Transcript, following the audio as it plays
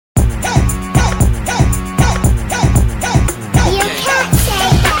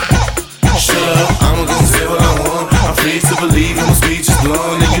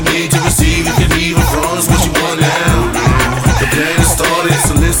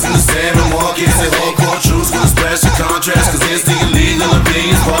Listen to seven more kids and hardcore truths with a special contrast, cause it's the Illegal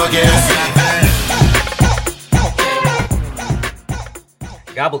Opinions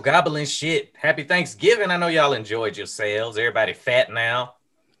Podcast. Gobbling shit. Happy Thanksgiving. I know y'all enjoyed yourselves. Everybody fat now.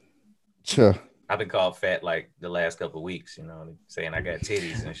 Sure. I've been called fat like the last couple of weeks, you know, saying I got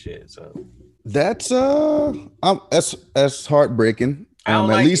titties and shit. So that's heartbreaking. At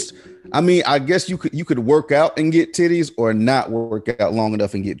least I mean, I guess you could work out and get titties or not work out long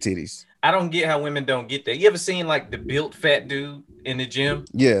enough and get titties. I don't get how women don't get that. You ever seen like the built fat dude in the gym?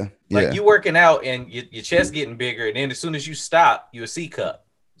 Yeah. Like you working out and your chest getting bigger, and then as soon as you stop, you're a C cup.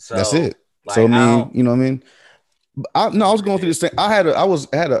 So that's it. Like, so I mean, you know what I mean? I was going through this thing. I had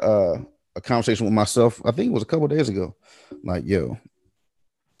a conversation with myself. I think it was a couple of days ago. Like, yo,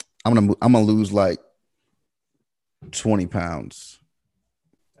 I'm gonna lose like 20 pounds.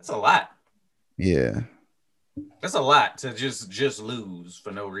 That's a lot. Yeah. That's a lot to just lose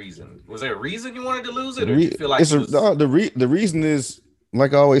for no reason. Was there a reason you wanted to lose it, or do you feel like the reason is,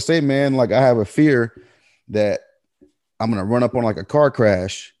 like I always say, man, like I have a fear that I'm gonna run up on like a car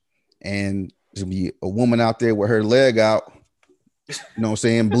crash and there's gonna be a woman out there with her leg out, you know what I'm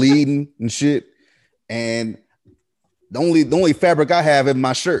saying, bleeding and shit. And the only fabric I have in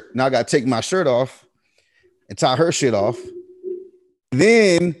my shirt. Now I gotta take my shirt off and tie her shit off.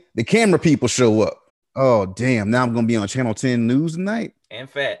 Then the camera people show up. Oh damn! Now I'm gonna be on Channel 10 News tonight. And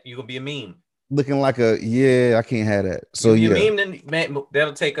fat, you gonna be a meme. Looking like I can't have that. So you meme, then man,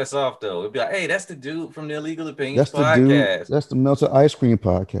 that'll take us off though. It'll be like, hey, that's the dude from the Illegal Opinions Podcast. That's the Melted Ice Cream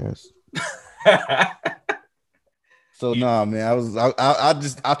Podcast. So nah, man.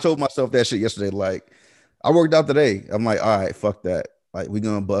 I told myself that shit yesterday. Like, I worked out today. I'm like, all right, fuck that. Like, we're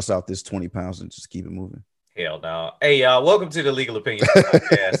gonna bust out this 20 pounds and just keep it moving. Hell no. Hey, y'all, welcome to the Legal Opinions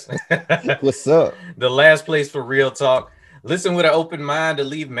Podcast. What's up? The last place for real talk. Listen with an open mind to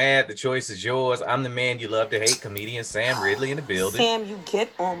leave mad. The choice is yours. I'm the man you love to hate, comedian Sam Ridley in the building. Sam, you get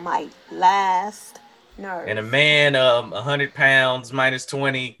on my last nerve. And a man 100 pounds minus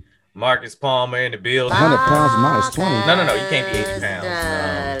 20, Marcus Palmer in the building. 100 pounds minus 20? No. You can't be 80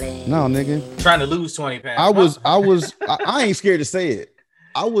 pounds. No, nigga. Trying to lose 20 pounds. I ain't scared to say it.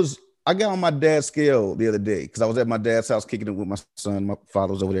 I got on my dad's scale the other day because I was at my dad's house kicking it with my son. My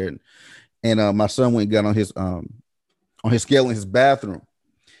father was over there, and my son went and got on his scale in his bathroom,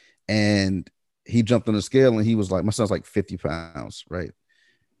 and he jumped on the scale and he was like, my son's like 50 pounds, right?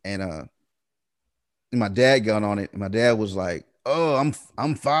 And my dad got on it, and my dad was like, "Oh,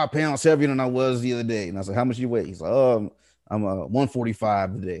 I'm 5 pounds heavier than I was the other day." And I was like, "How much you weigh?" He's like, "Oh, I'm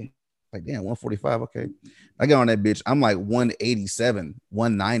 145 today." Like, damn, 145, okay. I got on that bitch. I'm like 187,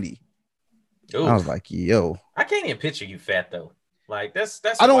 190. Ooh. I was like, yo. I can't even picture you fat though. Like that's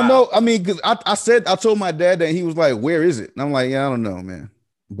I don't know. I mean, because I told my dad that, and he was like, "Where is it?" And I'm like, "Yeah, I don't know, man.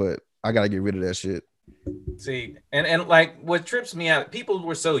 But I gotta get rid of that shit." See, and like what trips me out, people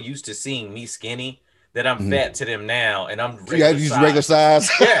were so used to seeing me skinny that I'm fat to them now, and I'm regular size.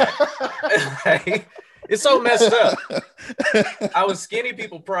 Yeah. Like, it's so messed up. I was skinny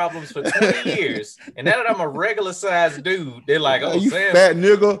people problems for 20 years, and now that I'm a regular sized dude, they're like, "Oh, you Sam, fat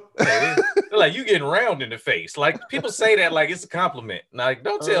nigga." They're like, "You getting round in the face." Like, people say that like it's a compliment. Like,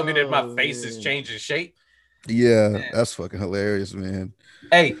 don't tell me that my face is changing shape. Yeah, man. That's fucking hilarious, man.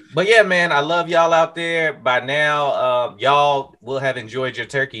 Hey, but yeah, man, I love y'all out there. By now, y'all will have enjoyed your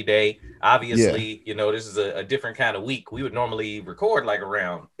Turkey Day. Obviously, you know, this is a different kind of week. We would normally record like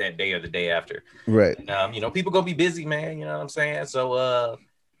around that day or the day after. Right. And, you know, people gonna be busy, man. You know what I'm saying? So,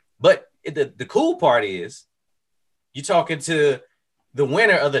 but the cool part is you're talking to the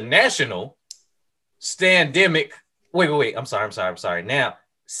winner of the national Standemic. Wait. I'm sorry. Now,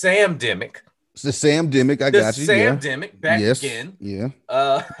 Sam Demick. It's the Sam Demick. I got you. Sam Demick back again. Yeah.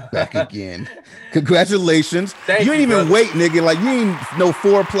 Back again. Congratulations. You ain't even wait, nigga. Like, you ain't no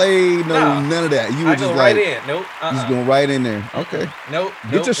foreplay, none of that. You were just right like, in. Nope. He's going right in there. Okay. Nope.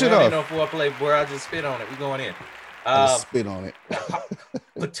 Get your shit off. No foreplay, boy. I just spit on it. We going in. Spit on it.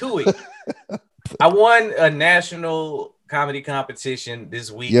 Patooey. I won a national comedy competition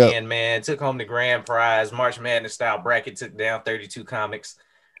this weekend, man. Took home the grand prize. March Madness style bracket. Took down 32 comics.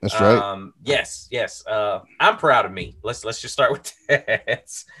 That's right. Yes. I'm proud of me. Let's just start with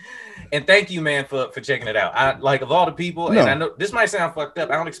that. And thank you, man, for checking it out. I like, of all the people, and I know this might sound fucked up.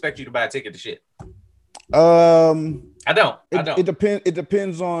 I don't expect you to buy a ticket to shit. I don't. It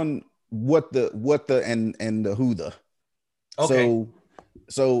depends on what the and the who the. Okay.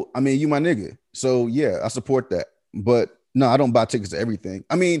 So I mean, you my nigga. So yeah, I support that. But no, I don't buy tickets to everything.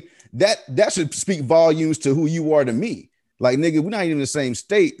 I mean, that should speak volumes to who you are to me. Like, nigga, we're not even in the same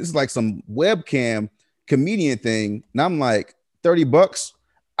state. This is like some webcam comedian thing. And I'm like, $30.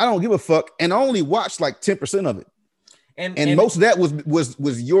 I don't give a fuck, and I only watched like 10% of it, and most of that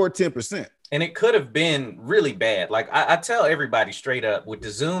was your 10%. And it could have been really bad. Like I tell everybody straight up with the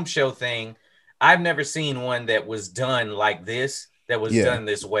Zoom show thing, I've never seen one that was done like this, that was done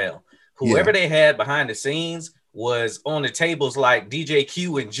this well. Whoever they had behind the scenes was on the tables like DJ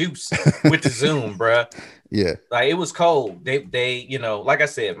Q and Juice with the Zoom, bruh. Yeah. Like it was cold. They, you know, like I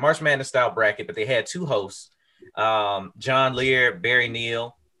said, March Madness style bracket, but they had two hosts, John Lear, Barry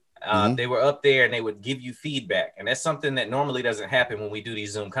Neal. They were up there and they would give you feedback. And that's something that normally doesn't happen when we do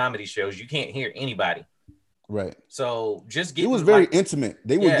these Zoom comedy shows. You can't hear anybody. Right. So just get. It was very intimate.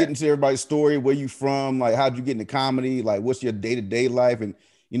 They were getting to everybody's story. Where you from? Like, how'd you get into comedy? Like, what's your day-to-day life? And,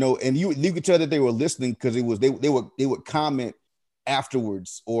 you know, and you could tell that they were listening because it was, they would comment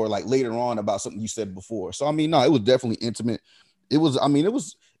afterwards or like later on about something you said before. So, I mean, no, it was definitely intimate. It was, I mean, it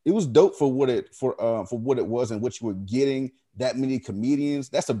was dope for what it was and what you were getting. That many comedians.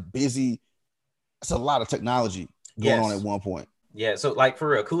 That's a lot of technology going on at one point. Yeah. So like for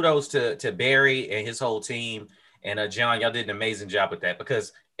real, kudos to Barry and his whole team. And John, y'all did an amazing job with that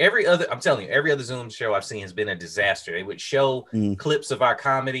because every other Zoom show I've seen has been a disaster. They would show clips of our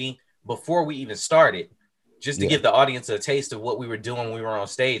comedy before we even started, just to give the audience a taste of what we were doing when we were on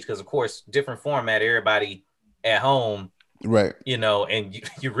stage. Because of course, different format, everybody at home, right? You know, and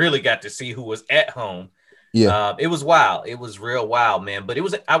you really got to see who was at home. Yeah, it was wild. It was real wild, man. But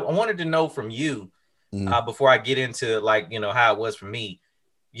I wanted to know from you before I get into like, you know, how it was for me.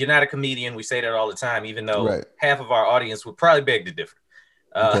 You're not a comedian. We say that all the time, even though half of our audience would probably beg to differ.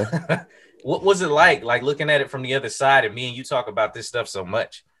 What was it like looking at it from the other side and me and you talk about this stuff so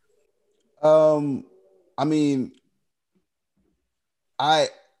much? I mean, I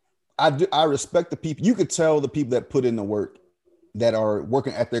respect the people. You could tell the people that put in the work, that are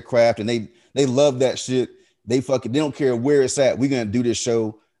working at their craft, and they love that shit. They don't care where it's at. We're gonna do this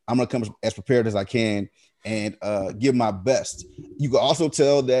show. I'm gonna come as prepared as I can and give my best. You can also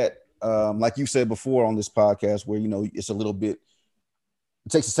tell that, like you said before on this podcast, where, you know, it's a little bit.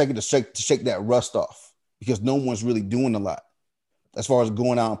 It takes a second to shake that rust off because no one's really doing a lot as far as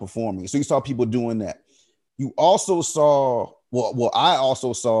going out and performing. So you saw people doing that. You also saw, I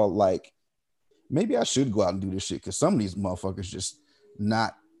also saw, like, maybe I should go out and do this shit because some of these motherfuckers just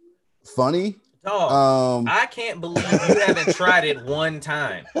not funny. Dog, I can't believe you haven't tried it one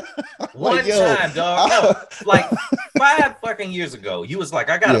time. One time, dog. No, like 5 fucking years ago, you was like,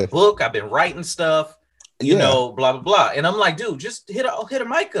 I got a book. I've been writing stuff, you know, blah, blah, blah. And I'm like, dude, just hit a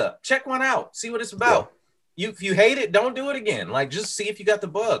mic up. Check one out. See what it's about. If you hate it, don't do it again. Like, just see if you got the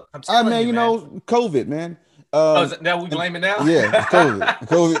bug. I'm telling you, know, COVID, man. Is that we blame it now? Yeah,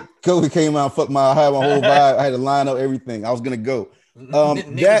 COVID came out, fucked I had my whole vibe. I had to line up everything. I was gonna go.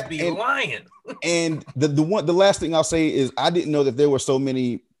 Niggas be lying. And the last thing I'll say is I didn't know that there were still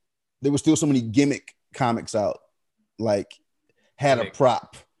so many gimmick comics out, like had a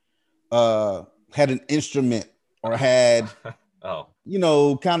prop, had an instrument, or had you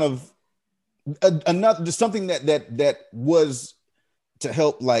know, kind of another, just something that was to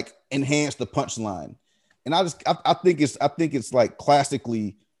help like enhance the punchline. And I think it's like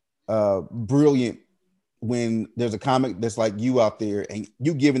classically brilliant when there's a comic that's like you out there and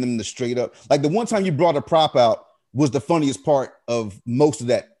you giving them the straight up. Like the one time you brought a prop out was the funniest part of most of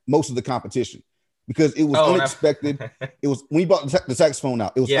the competition because it was unexpected. It was when you brought the saxophone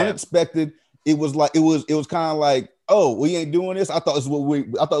out. It was unexpected. It was like it was kind of like, oh, we ain't doing this. I thought this is what we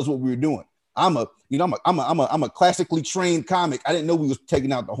were doing. I'm a classically trained comic. I didn't know we was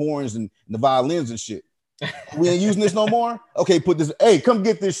taking out the horns and the violins and shit. We ain't using this no more. Okay, put this. Hey, come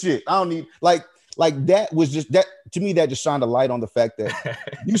get this shit. I don't need like that was just that to me. That just shined a light on the fact that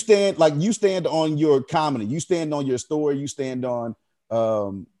you stand on your comedy, you stand on your story, you stand on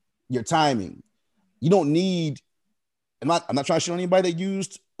your timing. You don't need. I'm not trying to shit on anybody that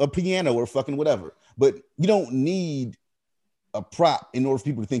used a piano or fucking whatever, but you don't need a prop in order for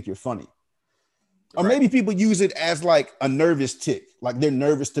people to think you're funny. Or maybe people use it as like a nervous tick, like they're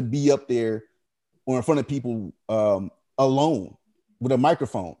nervous to be up there or in front of people alone with a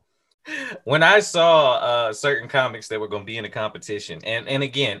microphone. When I saw certain comics that were going to be in a competition, and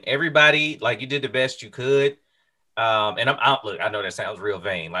again, everybody, like, you did the best you could. And I'm out. Look, I know that sounds real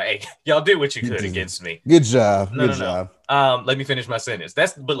vain. Like, hey, y'all did what you could against me. Good job. Good job. Let me finish my sentence.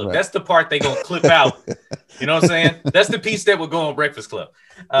 That's the part they gonna clip out. You know what I'm saying? That's the piece that would go on Breakfast Club.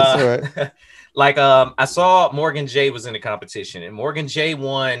 Like, I saw Morgan J was in the competition, and Morgan J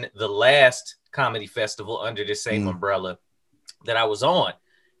won the last comedy festival under the same umbrella that I was on.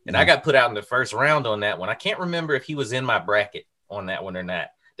 And I got put out in the first round on that one. I can't remember if he was in my bracket on that one or not.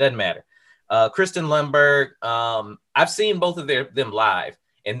 Doesn't matter. Kristen Lundberg, I've seen both of them live.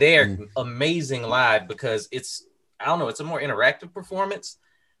 and they're amazing live because it's, I don't know, it's a more interactive performance.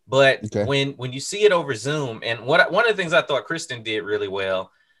 But when you see it over Zoom, and one of the things I thought Kristen did really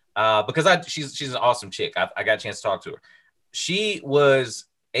well, because she's an awesome chick. I got a chance to talk to her. She was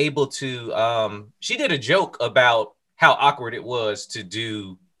able to she did a joke about how awkward it was to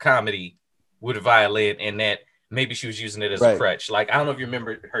do comedy with a violin, and that maybe she was using it as a crutch. Like, I don't know if you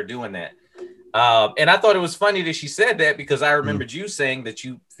remember her doing that. And I thought it was funny that she said that, because I remembered you saying that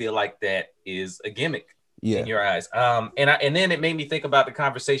you feel like that is a gimmick in your eyes. And then it made me think about the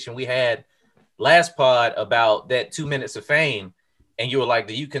conversation we had last pod about that 2 minutes of fame. And you were like,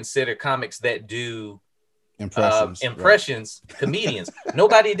 do you consider comics that do impressions comedians?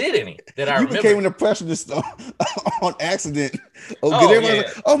 Nobody did any that I remember. You became an impressionist on accident. Like,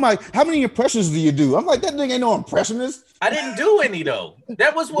 oh my, how many impressions do you do? I'm like, that thing ain't no impressionist. I didn't do any though.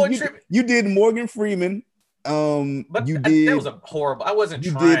 That was what you did. Morgan Freeman. But you did. That was a horrible. I wasn't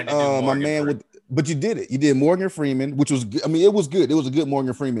trying to do Morgan my man Freeman. But you did it. You did Morgan Freeman, which was good. I mean, it was good. It was a good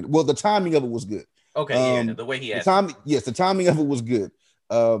Morgan Freeman. Well, the timing of it was good. Okay, the way he had the timing of it was good.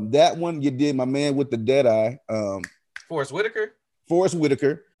 That one you did, my man with the dead eye. Forrest Whitaker.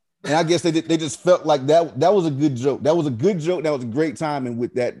 And I guess they just felt like that was a good joke. That was a good joke. That was a great timing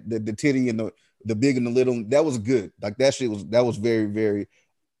with that the titty and the big and the little. That was good. Like that shit was very, very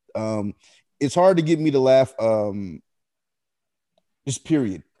it's hard to get me to laugh. Just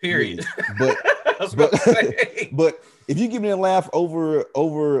period. Really. But but if you give me a laugh over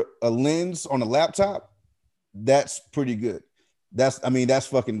a lens on a laptop, that's pretty good. That's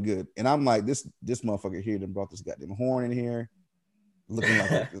fucking good. And I'm like, this motherfucker here done brought this goddamn horn in here, looking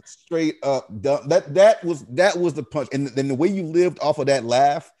like a straight up dumb. That was the punch. And then the way you lived off of that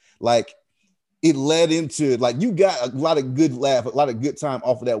laugh, like it led into, like, you got a lot of good laugh, a lot of good time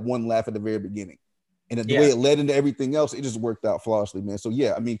off of that one laugh at the very beginning. And the way it led into everything else, it just worked out flawlessly, man. So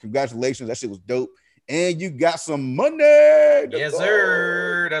yeah, I mean, congratulations. That shit was dope. And you got some money. Yes,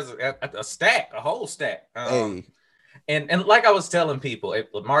 sir. That's a stack, a whole stack. Hey. And like I was telling people,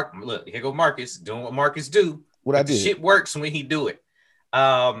 Mark, look, here go Marcus doing what Marcus do. What I did. Shit works when he do it.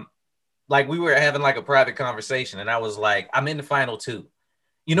 Like we were having like a private conversation, and I was like, I'm in the final two.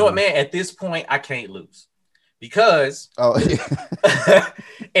 You know what, man? At this point, I can't lose. Because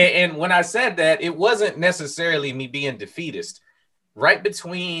and when I said that, it wasn't necessarily me being defeatist. Right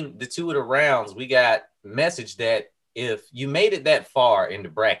between the two of the rounds, we got message that if you made it that far in the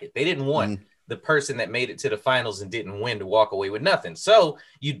bracket, they didn't want the person that made it to the finals and didn't win to walk away with nothing. So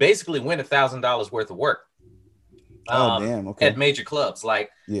you'd basically win $1,000 worth of work. Damn. Okay. At major clubs.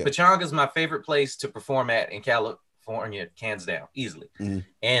 Like Pechanga is my favorite place to perform at in California, hands down, easily.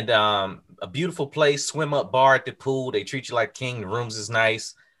 And a beautiful place, swim up bar at the pool. They treat you like king. The rooms is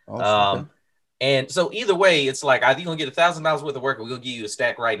nice. And so either way, it's like either you're gonna get $1,000 worth of work, or we're gonna give you a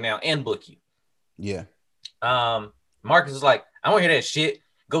stack right now and book you. Yeah. Marcus is like, I don't hear that shit.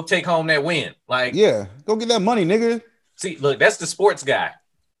 Go take home that win. Like, yeah, go get that money, nigga. See, look, that's the sports guy.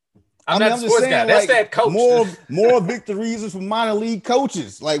 I'm not the sports guy. That's that coach. More victories from minor league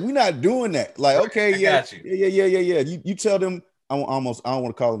coaches. Like, we're not doing that. Like, okay, yeah. You tell them. I don't want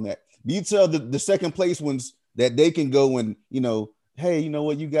to call them that. But you tell the second place ones that they can go and, you know, hey, you know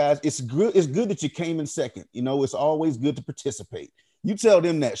what, you guys, it's good that you came in second. You know, it's always good to participate. You tell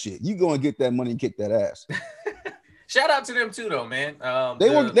them that shit. You go and get that money and kick that ass. Shout out to them too, though, man.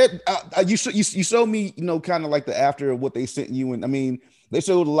 You showed me, you know, kind of like the after of what they sent you, and I mean, they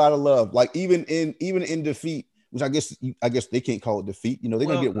showed a lot of love. Like even in defeat, which I guess they can't call it defeat. You know, they're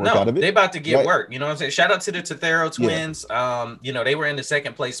gonna get work out of it. They about to get work. You know what I'm saying? Shout out to the Tethero twins. Yeah. You know, they were in the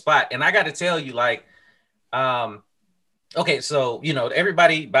second place spot, and I got to tell you, like, okay, so you know,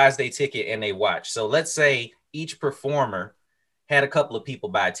 everybody buys their ticket and they watch. So let's say each performer had a couple of people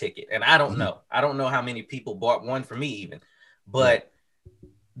buy a ticket, and I don't know. I don't know how many people bought one for me even, but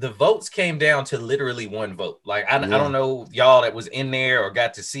the votes came down to literally one vote. Like, I don't know y'all that was in there or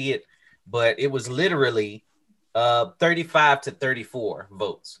got to see it, but it was literally 35 to 34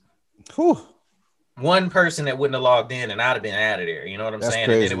 votes. Whew. One person that wouldn't have logged in, and I'd have been out of there. You know what I'm saying?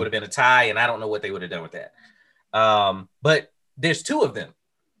 Crazy. And then it would have been a tie, and I don't know what they would have done with that. But there's two of them.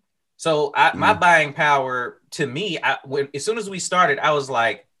 So my buying power, to me, as soon as we started, I was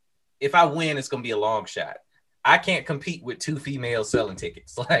like, if I win, it's going to be a long shot. I can't compete with two females selling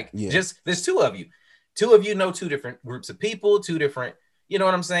tickets. Like, just there's two of you. Two of you know two different groups of people, two different, you know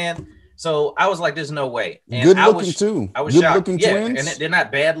what I'm saying? So I was like, there's no way. And good looking too. I was good shocked. Looking twins. And they're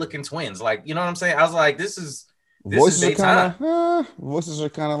not bad looking twins. Like, you know what I'm saying? I was like, voices are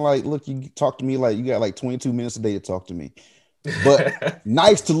kind of like, look, you talk to me like you got like 22 minutes a day to talk to me, but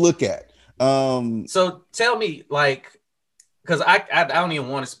nice to look at. So tell me, like, because I don't even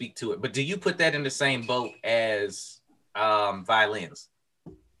want to speak to it, but do you put that in the same boat as violins?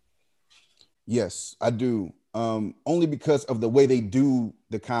 Yes, I do. Only because of the way they do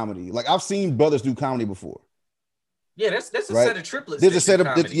the comedy. Like I've seen brothers do comedy before. Yeah, that's a right? set of triplets. There's a that set do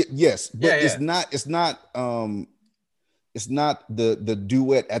of comedy. yes, but Yeah, it's yeah. not the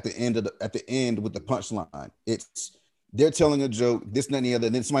duet at the end with the punchline. It's they're telling a joke, this, and the other,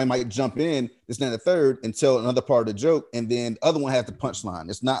 and then somebody might jump in, this, and the third, and tell another part of the joke, and then the other one has the punchline.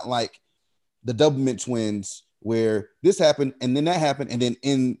 It's not like the Doublemint Twins where this happened and then that happened, and then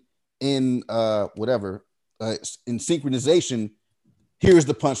in synchronization, here's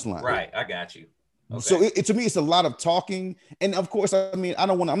the punchline. Right, I got you. Okay. So to me, it's a lot of talking, and of course, I mean, I'm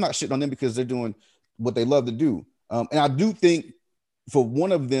not shitting on them because they're doing what they love to do, and I do think for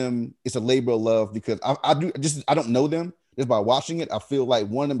one of them, it's a labor of love because I don't know them just by watching it. I feel like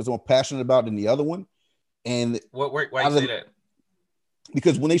one of them is more passionate about it than the other one, and why you say that?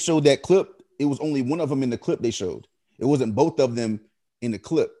 Because when they showed that clip, it was only one of them in the clip they showed. It wasn't both of them in the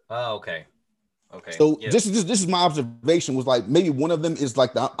clip. Oh, okay. Okay. So this is my observation was like maybe one of them is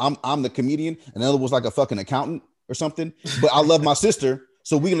like I'm the comedian and the other was like a fucking accountant or something. But I love my sister,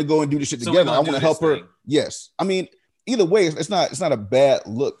 so we're gonna go and do this shit together. I want to help her. Yes, I mean either way, it's not a bad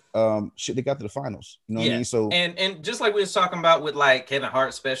look. Shit, they got to the finals. You know what I mean? So and just like we was talking about with like Kevin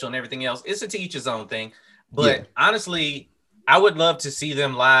Hart special and everything else, it's a to each his own thing. But honestly, I would love to see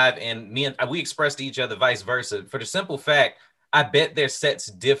them live, and we expressed to each other vice versa for the simple fact. I bet their set's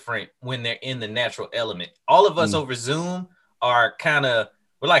different when they're in the natural element. All of us over Zoom are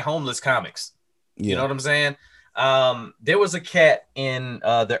we're like homeless comics. You know what I'm saying? There was a cat in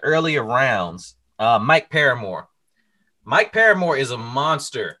the earlier rounds, Mike Paramore. Mike Paramore is a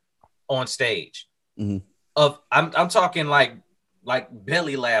monster on stage. I'm talking like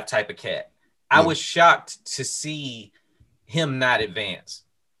belly laugh type of cat. I was shocked to see him not advance.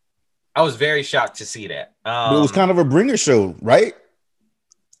 I was very shocked to see that. But it was kind of a bringer show, right?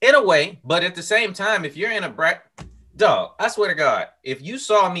 In a way, but at the same time, if you're in a bracket, dog, I swear to God, if you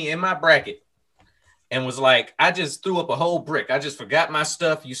saw me in my bracket and was like, I just threw up a whole brick, I just forgot my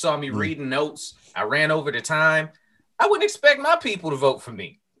stuff, you saw me reading notes, I ran over the time, I wouldn't expect my people to vote for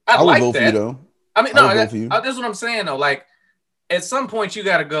me. I would vote for you, though. I mean, that's what I'm saying, though. Like, at some point, you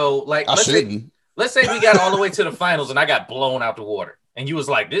got to go, like, let's say we got all the way to the finals and I got blown out the water. And you was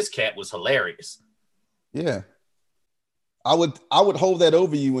like, this cat was hilarious. Yeah. I would hold that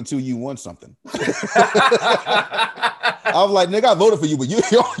over you until you won something. I was like, nigga, I voted for you, but you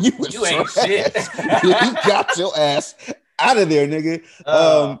ain't shit. You got your ass out of there, nigga.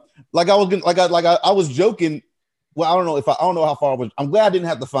 I was joking. Well, I don't know how far I was. I'm glad I didn't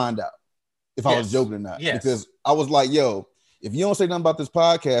have to find out if I was joking or not. Because I was like, yo, if you don't say nothing about this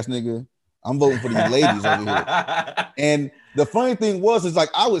podcast, nigga, I'm voting for these ladies over here. And the funny thing is like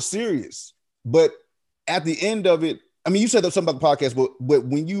I was serious, but at the end of it, I mean, you said something about the podcast, but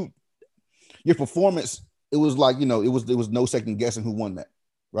when your performance, it was like, you know, it was no second guessing who won that,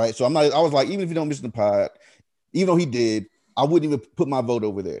 right? So I was like, even if you don't mention the pod, even though he did, I wouldn't even put my vote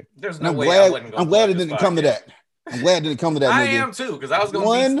over there. There's no way I wouldn't go. I'm glad it didn't come to that. I'm glad it didn't come to that. I nigga. am too, because I was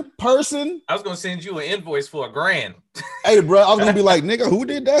going person. I was gonna send you an invoice for $1,000. Hey, bro, I was gonna be like, nigga, who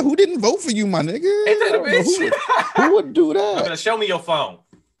did that? Who didn't vote for you, my nigga? Ain't that a bitch? Who would do that? I'm gonna show me your phone.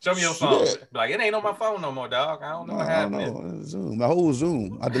 Show me your phone. Like, it ain't on my phone no more, dog. I don't know what happened. Zoom, my whole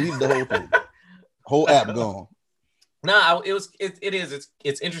Zoom. I deleted the whole thing. Whole app gone. No,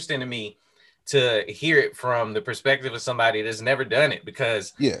 it's interesting to me to hear it from the perspective of somebody that's never done it,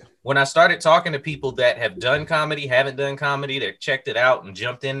 because when I started talking to people that have done comedy, haven't done comedy, that checked it out and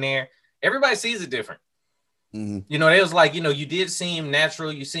jumped in there, everybody sees it different. You know, they was like, you know, you did seem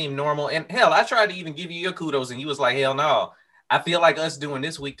natural, you seem normal, and hell, I tried to even give you your kudos and you was like, hell no. I feel like us doing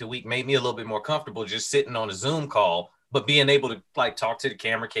this week to week made me a little bit more comfortable just sitting on a Zoom call, but being able to like talk to the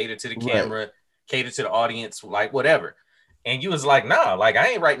camera, cater to the camera, cater to the audience, like whatever. And you was like, nah, like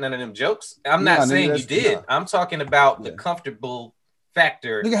I ain't writing none of them jokes. I'm not saying you did. I'm talking about the comfortable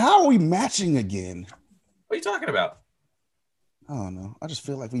factor. Nigga, how are we matching again? What are you talking about? I don't know. I just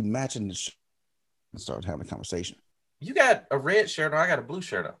feel like we matching this shit and start having a conversation. You got a red shirt on, I got a blue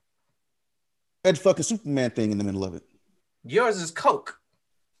shirt on. That fucking Superman thing in the middle of it. Yours is Coke.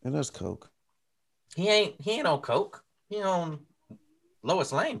 It is Coke. He ain't on Coke. He on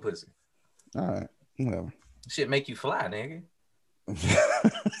Lois Lane pussy. All right. Whatever. Shit make you fly, nigga.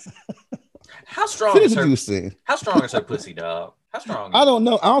 How strong is her pussy, dog? How strong? I don't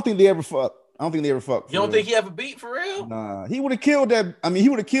know. I don't think they ever fuck. You don't think he ever beat for real? Nah. He would have killed that. I mean, he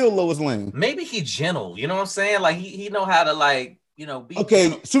would have killed Lois Lane. Maybe he gentle. You know what I'm saying? Like he know how to like, you know, be okay.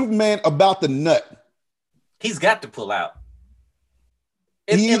 gentle. Superman about the nut. He's got to pull out.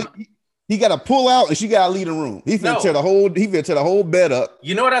 He got to pull out and she got to leave the room. He finna tear the whole bed up.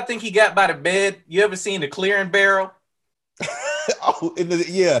 You know what I think he got by the bed? You ever seen the clearing barrel?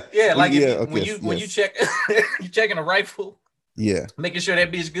 Yeah, like okay, when you check you checking a rifle, making sure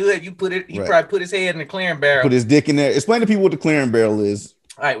that bitch good, you probably put his head in the clearing barrel, put his dick in there. Explain to people what the clearing barrel is.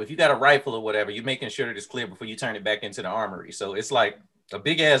 All right, if you got a rifle or whatever, you're making sure that it's clear before you turn it back into the armory. So it's like a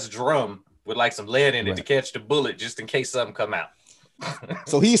big ass drum with like some lead in it to catch the bullet just in case something come out.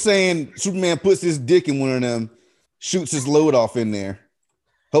 So he's saying Superman puts his dick in one of them, shoots his load off in there.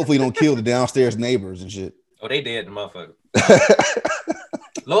 Hopefully he don't kill the downstairs neighbors and shit. Oh, they dead, the motherfucker.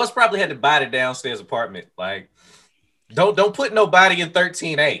 Lois probably had to buy the downstairs apartment. Like, don't put nobody in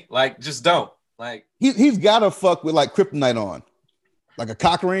 13A. Like, just don't. Like, he's gotta fuck with like kryptonite on, like a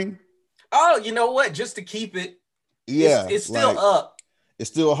cock ring. Oh, you know what? Just to keep it. Yeah, it's still up.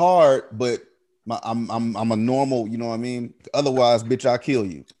 It's still hard, but I'm a normal. You know what I mean? Otherwise, bitch, I'll kill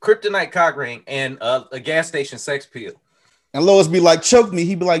you. Kryptonite cock ring and a gas station sex pill. And Lois be like, choke me.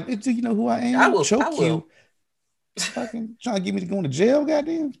 He be like, do you know who I am? I will choke you. Fucking trying to get me to go to jail,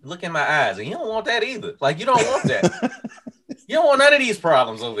 goddamn. Look in my eyes, and you don't want that either. Like, you don't want that. You don't want none of these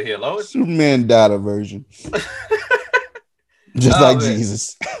problems over here, Lois. Superman died a virgin. Just like man.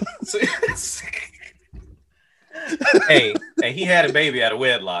 Jesus. hey, he had a baby out of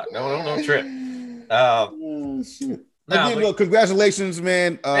wedlock. Don't trip. Shit. Again, look, congratulations,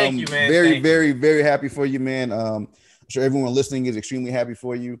 man. Thank you, man. Very, very, very happy for you, man. I'm sure everyone listening is extremely happy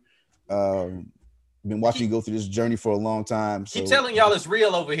for you. Been watching you go through this journey for a long time. So. Keep telling y'all it's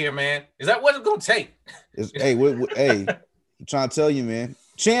real over here, man. Is that what it's gonna take? Hey, I'm trying to tell you, man.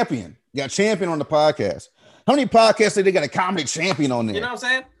 Champion. You got Champion on the podcast. How many podcasts say they got a comedy champion on there? You know what I'm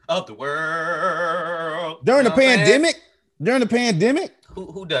saying? Of the world. During the pandemic? During the pandemic?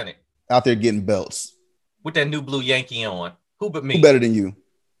 Who done it? Out there getting belts. With that new blue Yankee on. Who but me? Who better than you?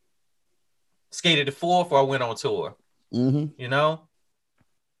 Skated the 4th or I went on tour. Mm-hmm. You know?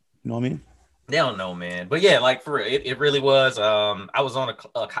 You know what I mean? They don't know, man. But yeah, like for real, it really was. I was on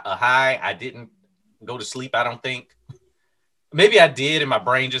a high. I didn't go to sleep, I don't think. Maybe I did, and my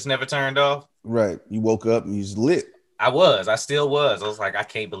brain just never turned off. Right. You woke up and you was lit. I still was. I was like, I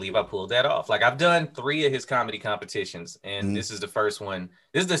can't believe I pulled that off. Like, I've done 3 of his comedy competitions, and this is the first one.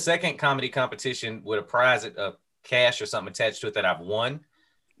 This is the second comedy competition with a prize, cash or something attached to it that I've won.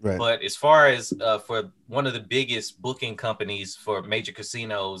 Right. But as far as for one of the biggest booking companies for major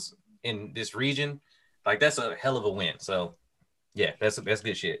casinos in this region, like, that's a hell of a win. So yeah, that's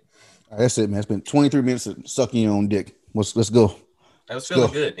good shit. All right, that's it, man. It's been 23 minutes of sucking your own dick. Let's go. It was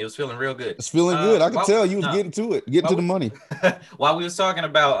feeling good. It was feeling real good. It's feeling good. I can tell you was getting to it, getting to the money. While we was talking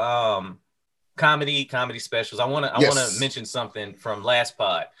about comedy specials, I want to mention something from last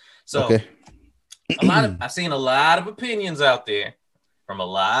pod. So I've seen a lot of opinions out there from a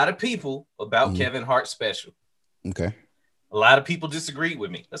lot of people about Kevin Hart's special. Okay. A lot of people disagreed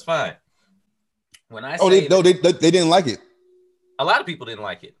with me. That's fine. When I they didn't like it. A lot of people didn't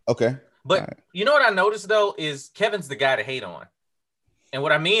like it. Okay. But you know what I noticed though is Kevin's the guy to hate on. And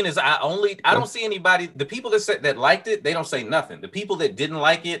what I mean is I don't see anybody, the people that liked it, they don't say nothing. The people that didn't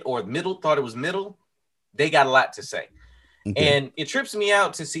like it or thought it was middle, they got a lot to say. Okay. And it trips me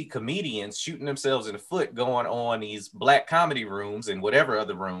out to see comedians shooting themselves in the foot going on these black comedy rooms and whatever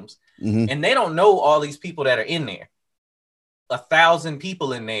other rooms. Mm-hmm. And they don't know all these people that are in there. 1,000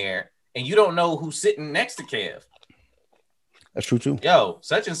 people in there, and you don't know who's sitting next to Kev. That's true too. Yo,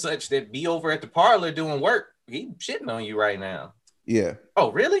 such and such that be over at the parlor doing work, he shitting on you right now. Yeah.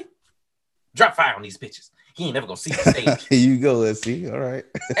 Oh, really? Drop fire on these bitches. He ain't never gonna see the stage. Here you go. Let's see. All right.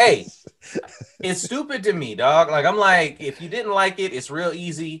 Hey, it's stupid to me, dog. Like, I'm like, if you didn't like it, it's real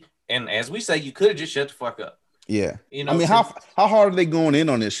easy. And as we say, you could have just shut the fuck up. Yeah. You know, I mean, how hard are they going in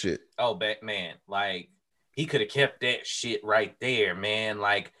on this shit? Oh, man. Like, he could have kept that shit right there, man.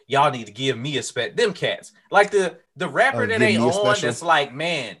 Like, y'all need to give me a them cats. Like the rapper that ain't on that's like,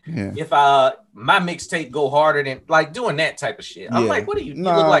 man, if my mixtape go harder than, like, doing that type of shit. I'm like, what are you? You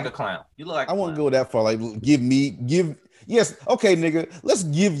look like a clown. You look like I won't go that far. Like, yes, okay, nigga. Let's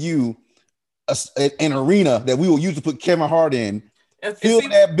give you an arena that we will use to put Kevin Hart in. Fill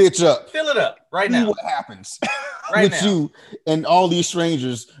that bitch up. Fill it up right now. See what happens with you and all these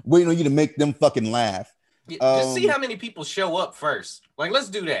strangers waiting on you to make them fucking laugh. Just see how many people show up first. Like, let's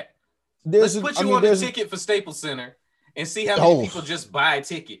do that. Let's put you on the ticket for Staples Center and see how many people just buy a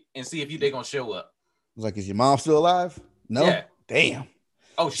ticket and see if they're gonna show up. It's like, is your mom still alive? No. Yeah. Damn.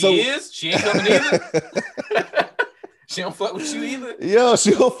 Oh, she is? She ain't coming either? She don't fuck with you either? Yo,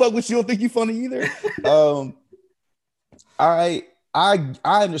 she don't fuck with you. Don't think you funny either. I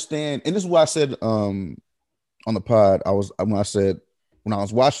understand, and this is what I said on the pod. When I said when I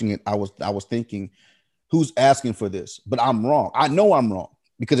was watching it, I was thinking, who's asking for this? But I'm wrong. I know I'm wrong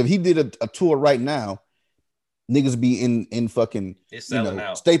because if he did a tour right now, niggas be in fucking It's selling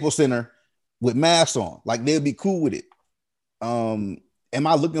out. Staples Center with masks on. Like they'd be cool with it. Am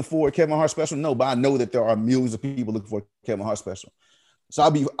I looking for a Kevin Hart special? No, but I know that there are millions of people looking for a Kevin Hart special. So I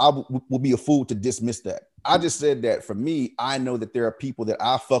will be a fool to dismiss that. I just said that for me, I know that there are people that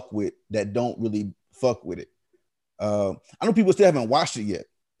I fuck with that don't really fuck with it. I know people still haven't watched it yet.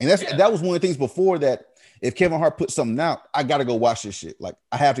 And that was one of the things before that. If Kevin Hart put something out, I gotta go watch this shit. Like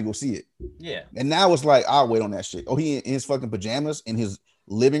I have to go see it. Yeah. And now it's like I'll wait on that shit. Oh, he in his fucking pajamas in his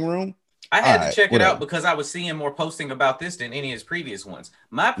living room. I had to check it out because I was seeing more posting about this than any of his previous ones.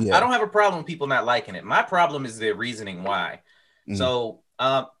 I don't have a problem with people not liking it. My problem is the reasoning why. Mm-hmm. So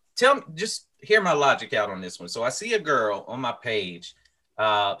just hear my logic out on this one. So I see a girl on my page.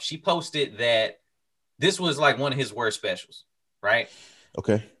 She posted that this was like one of his worst specials, right?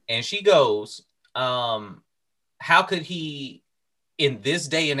 Okay. And she goes, how could he in this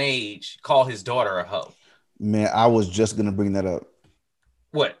day and age call his daughter a hoe? Man, I was just gonna bring that up.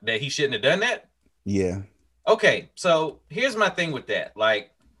 What, that he shouldn't have done that? Yeah. Okay, so here's my thing with that.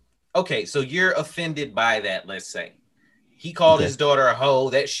 Like, okay, so you're offended by that, let's say. He called his daughter a hoe.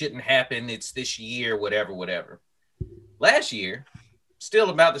 That shouldn't happen. It's this year, whatever. Last year,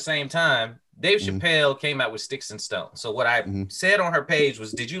 still about the same time, Dave Chappelle came out with Sticks and Stones. So what I said on her page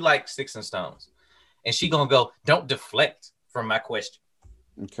was, did you like Sticks and Stones? And she gonna go, don't deflect from my question.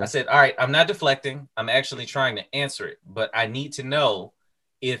 Okay. I said, all right, I'm not deflecting. I'm actually trying to answer it, but I need to know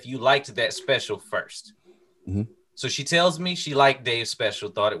if you liked that special first. Mm-hmm. So she tells me she liked Dave's special,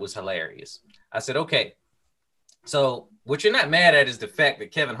 thought it was hilarious. I said, okay. So what you're not mad at is the fact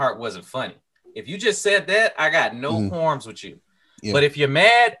that Kevin Hart wasn't funny. If you just said that, I got no qualms with you. Yeah. But if you're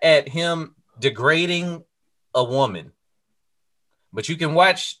mad at him degrading a woman, but you can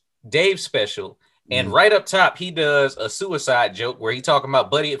watch Dave's special, and right up top, he does a suicide joke where he talking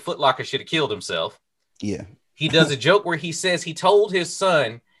about Buddy at Foot Locker should have killed himself. Yeah. He does a joke where he says he told his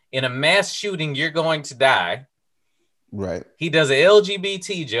son in a mass shooting, you're going to die. Right. He does an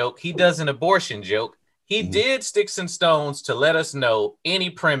LGBT joke. He does an abortion joke. He did Sticks and Stones to let us know any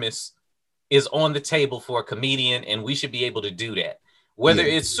premise is on the table for a comedian, and we should be able to do that. Whether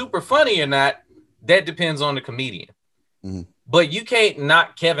it's super funny or not, that depends on the comedian. Mm-hmm. But you can't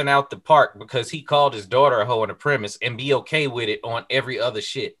knock Kevin out the park because he called his daughter a hoe on a premise and be okay with it on every other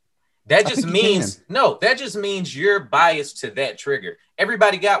shit. That just means you're biased to that trigger.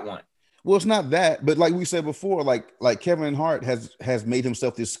 Everybody got one. Well, it's not that, but like we said before, like Kevin Hart has made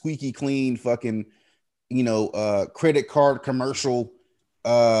himself this squeaky clean fucking, credit card commercial,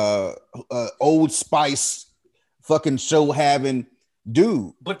 Old Spice fucking show having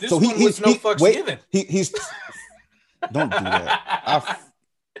dude. But this one was no fucks given. He's don't do that.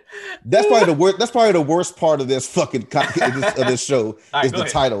 That's probably the worst. That's probably the worst part of this fucking of this show is the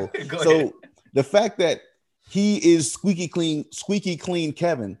title. So the fact that he is squeaky clean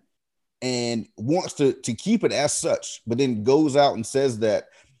Kevin, and wants to keep it as such, but then goes out and says that.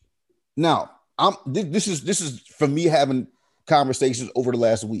 Now, this is for me having conversations over the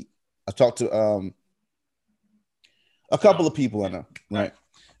last week. I talked to a couple of people I know, right?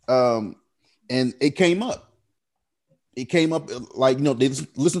 And it came up. It came up like, they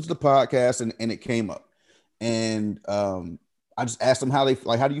listened to the podcast and it came up. And I just asked them how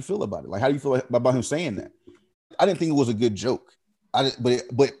do you feel about it? Like, how do you feel about him saying that? I didn't think it was a good joke.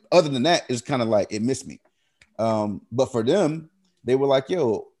 But other than that, it's kind of like it missed me. But for them, they were like,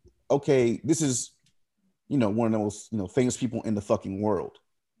 yo, okay, this is, one of the most, famous people in the fucking world.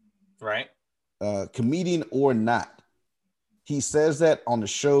 Right. Comedian or not. He says that on the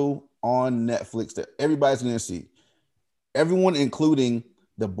show on Netflix that everybody's going to see. Everyone, including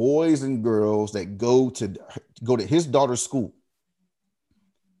the boys and girls that go to his daughter's school.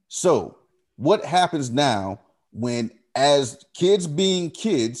 So what happens now when, as kids being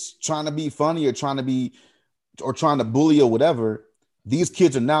kids, trying to be funny or trying to bully or whatever, these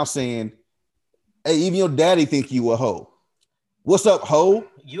kids are now saying, hey, even your daddy think you a hoe. What's up, hoe?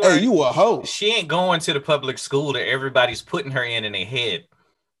 You a hoe. She ain't going to the public school that everybody's putting her in their head.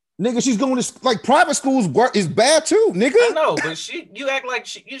 Nigga, she's going to private schools is bad too, nigga. I know, but you act like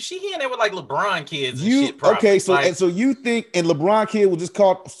she in there with like LeBron kids and shit. Probably. Okay, so you think and LeBron kid was just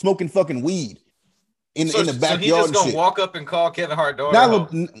caught smoking fucking weed in the backyard? So he just gonna walk up and call Kevin Hart daughter?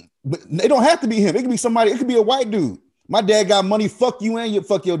 But they don't have to be him. It could be somebody. It could be a white dude. My dad got money. Fuck you and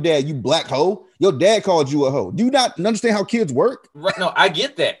fuck your dad, you black hoe. Your dad called you a hoe. Do you not understand how kids work? Right, no, I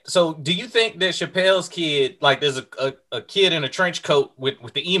get that. So do you think that Chappelle's kid, like there's a kid in a trench coat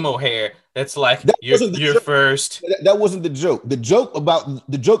with the emo hair that's like, you're first? That wasn't the joke. The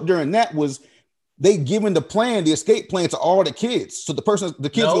joke during that was they giving the escape plan to all the kids. So the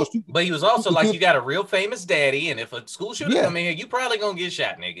kids no, go shoot. But he was also like, you got a real famous daddy, and if a school shooter come in here, you probably gonna get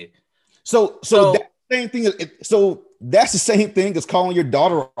shot, nigga. So that same thing. So that's the same thing as calling your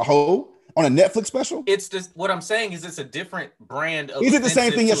daughter a hoe on a Netflix special. It's just what I'm saying is it's a different brand of. Is it the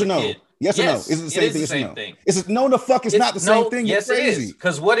same thing? Yes or no? Yes or no? Is it the same thing? Yes or no? It's no. The fuck is not the same thing. Yes, it is.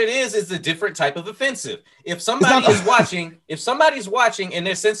 Because what it is a different type of offensive. If somebody is watching, if somebody's watching and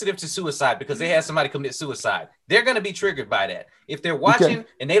they're sensitive to suicide because they had somebody commit suicide, they're gonna be triggered by that. If they're watching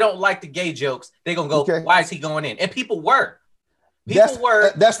and they don't like the gay jokes, they're gonna go, "Why is he going in?" And people were.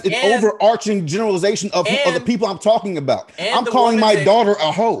 That's an overarching generalization of the people I'm talking about. I'm calling my daughter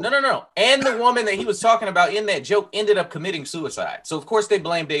a hoe. No. And the woman that he was talking about in that joke ended up committing suicide. So of course they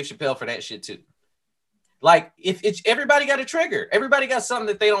blame Dave Chappelle for that shit too. Like if it's everybody got a trigger, everybody got something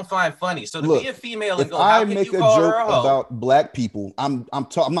that they don't find funny. So to be a female and if go, how I can make you a call joke her a hoe? about black people, I'm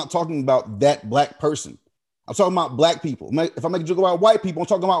not talking about that black person. I'm talking about black people. If I make a joke about white people, I'm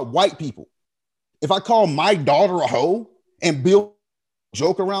talking about white people. If I call my daughter a hoe and build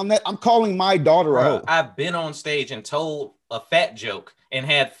joke around that, I'm calling my daughter a hoe. I've been on stage and told a fat joke and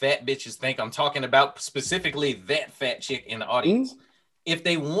had fat bitches think I'm talking about specifically that fat chick in the audience. If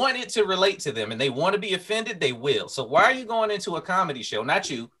they want it to relate to them and they want to be offended, they will. So why are you going into a comedy show? Not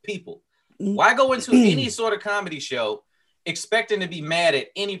you, people. Why go into any sort of comedy show expecting to be mad at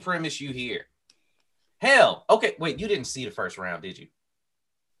any premise you hear? Hell, okay, wait, you didn't see the first round, did you?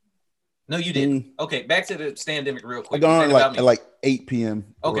 No, you didn't. Okay, back to the Standemic real quick. I got on at like 8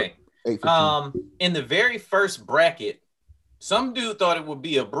 p.m. Okay. In the very first bracket, some dude thought it would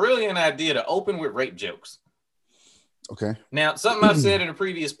be a brilliant idea to open with rape jokes. Okay. Now, something I've said in a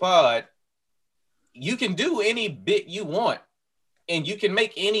previous pod, you can do any bit you want, and you can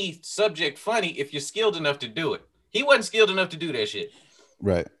make any subject funny if you're skilled enough to do it. He wasn't skilled enough to do that shit.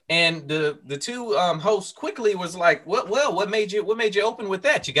 Right. And the two hosts quickly was like, what made you open with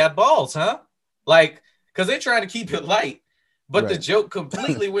that? You got balls, huh? Like, because they're trying to keep it light, but the joke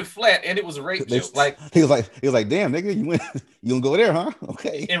completely went flat, and it was a rape joke. Like he was like, damn, nigga, you gonna go there, huh?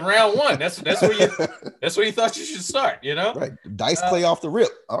 Okay. In round one, that's where you thought you should start, you know? Right. Dice play off the rip.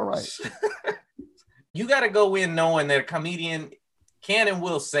 All right. You got to go in knowing that a comedian can and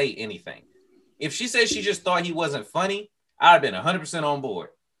will say anything. If she says she just thought he wasn't funny, I'd have been 100% on board.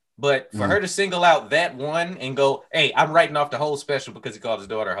 But for her to single out that one and go, hey, I'm writing off the whole special because he called his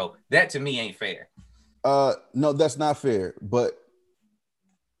daughter a hoe, that to me ain't fair. No, that's not fair. But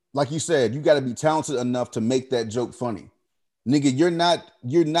like you said, you got to be talented enough to make that joke funny. Nigga, you're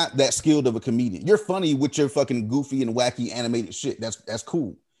not that skilled of a comedian. You're funny with your fucking goofy and wacky animated shit. That's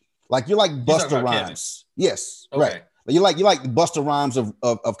cool. Like you're like Busta Rhymes. Yes, okay. Right. You're like Busta Rhymes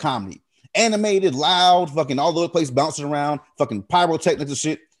of comedy. Animated, loud, fucking all over the place, bouncing around, fucking pyrotechnics and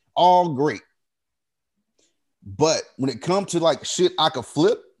shit, all great. But when it comes to like shit I could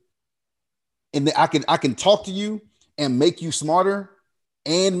flip, and then I can talk to you and make you smarter,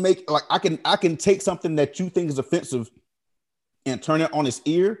 and make like I can take something that you think is offensive and turn it on its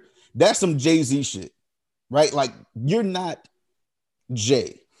ear. That's some Jay-Z shit, right? Like you're not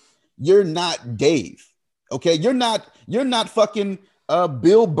Jay, you're not Dave, okay? You're not fucking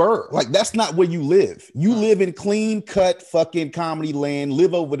Bill Burr. Like that's not where you live. You live in clean cut fucking comedy land.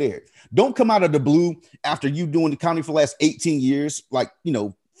 Live over there. Don't come out of the blue after you doing the comedy for the last 18 years, like, you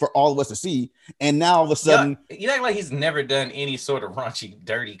know, for all of us to see. And now all of a sudden, you act like he's never done any sort of raunchy,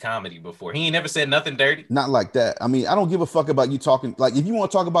 dirty comedy before. He ain't never said nothing dirty. Not like that. I mean, I don't give a fuck about you talking. Like, if you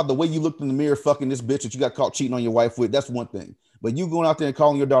want to talk about the way you looked in the mirror, fucking this bitch that you got caught cheating on your wife with, that's one thing. But you going out there and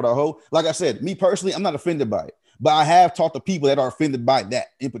calling your daughter a hoe, like I said, me personally, I'm not offended by it. But I have talked to people that are offended by that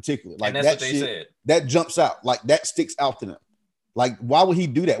in particular. Like, and that's what they said. That jumps out. Like, that sticks out to them. Like, why would he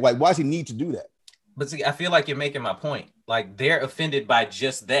do that? Like, why does he need to do that? But see, I feel like you're making my point. Like, they're offended by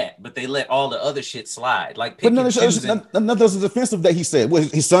just that, but they let all the other shit slide. Like, but none of this is offensive that he said. Well,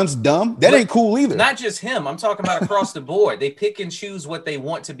 his son's dumb. That ain't cool either. Not just him. I'm talking about across the board. They pick and choose what they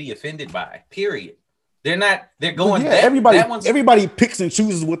want to be offended by. Period. They're going. Yeah, everybody picks and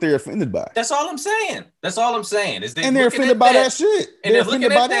chooses what they're offended by. That's all I'm saying. Is they're offended by that shit. And they're looking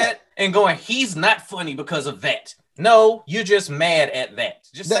at that and going, he's not funny because of that. No, you're just mad at that.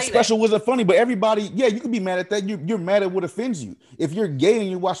 Just that say special wasn't funny, but everybody, yeah, you can be mad at that. You're mad at what offends you. If you're gay and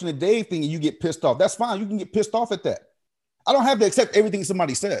you're watching the Dave thing and you get pissed off, that's fine. You can get pissed off at that. I don't have to accept everything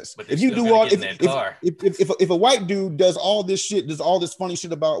somebody says. But If you do all, if a white dude does all this shit, does all this funny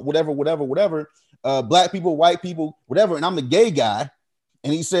shit about whatever, black people, white people, whatever, and I'm the gay guy,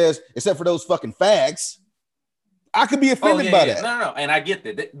 and he says, except for those fucking fags, I could be offended by that. No, and I get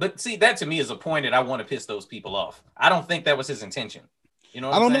that. But see, that to me is a point that I want to piss those people off. I don't think that was his intention. You know,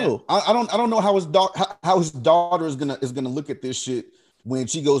 what I don't I'm saying? know. I don't know how his daughter is gonna look at this shit when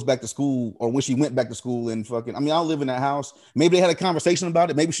she goes back to school, or when she went back to school and fucking. I mean, I don't live in that house. Maybe they had a conversation about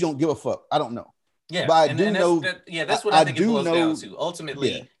it. Maybe she don't give a fuck. I don't know. Yeah, but I do know. That's what I think it boils down to.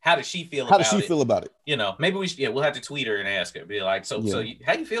 Ultimately, how does she feel? How does she feel about it? You know, maybe we'll have to tweet her and ask her. Be like, so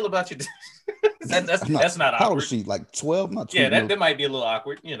how you feel about your? that's not awkward. How old is she? Like 12? Not 12. Yeah, that might be a little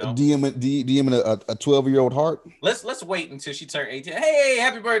awkward. You know, DMing a 12-year-old heart. Let's wait until she turns 18. Hey,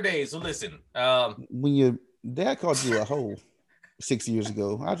 happy birthday! So listen, when your dad called you a hoe 6 years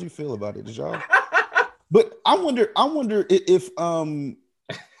ago, how'd you feel about it? Did y'all? But I wonder if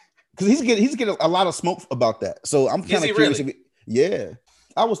because he's getting a lot of smoke about that. So I'm kind of curious. Really?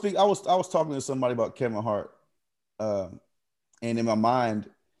 I was talking to somebody about Kevin Hart, and in my mind,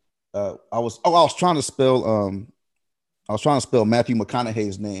 I was trying to spell Matthew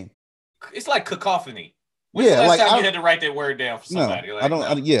McConaughey's name. It's like cacophony. When's the last time you had to write that word down for somebody? No, I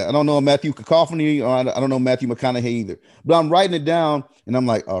don't know Matthew Cacophony, or I don't know Matthew McConaughey either. But I'm writing it down, and I'm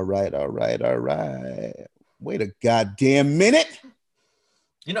like, all right. Wait a goddamn minute.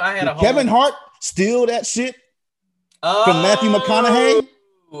 You know, I had Kevin Hart steal that shit from Matthew McConaughey,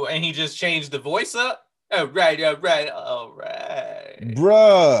 and he just changed the voice up. All right.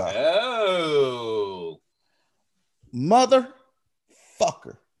 Bruh. Oh,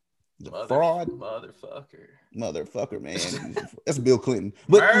 motherfucker. Fraud. Motherfucker, man. That's Bill Clinton.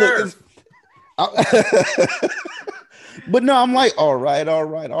 But look, but no, I'm like, all right.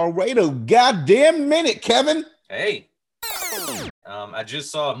 A goddamn minute, Kevin. Hey. I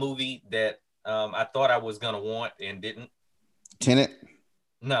just saw a movie that I thought I was gonna want and didn't. Tenet?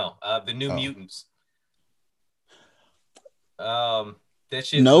 No, the New Mutants. That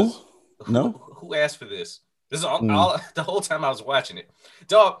shit. No. Who asked for this? This is all the whole time I was watching it.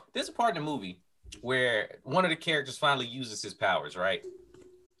 Dog, there's a part in the movie where one of the characters finally uses his powers, right?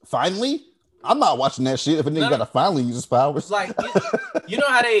 Finally? I'm not watching that shit if a nigga gotta finally use his powers. Like, you know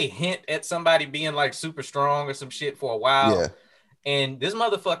how they hint at somebody being like super strong or some shit for a while? Yeah. And this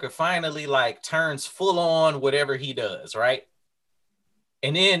motherfucker finally like turns full on whatever he does, right?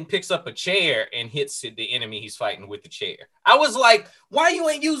 And then picks up a chair and hits the enemy he's fighting with the chair. I was like, why you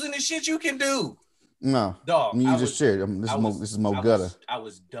ain't using the shit you can do? No, dog. You just shared. This is Mo Gutter. I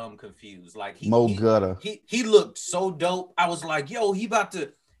was dumb confused. Like Mo Gutter. He looked so dope. I was like, yo, he about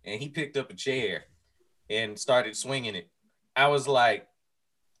to, and he picked up a chair and started swinging it. I was like,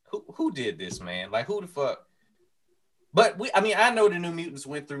 who did this, man? Like, who the fuck? But I know the New Mutants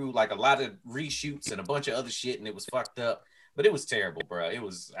went through like a lot of reshoots and a bunch of other shit, and it was fucked up. But it was terrible, bro. It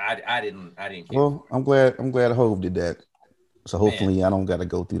was. I didn't care. Well, I'm glad Hove did that. So hopefully, I don't got to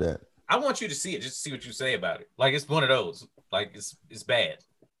go through that. I want you to see it, just to see what you say about it. Like, it's one of those. Like, it's bad.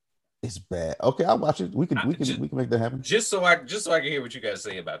 It's bad. Okay, I'll watch it. We can make that happen. Just so I can hear what you guys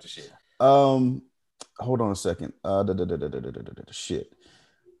say about the shit. Hold on a second. Shit.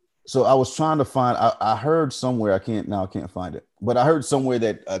 So I was trying to find. I heard somewhere. I can't find it. But I heard somewhere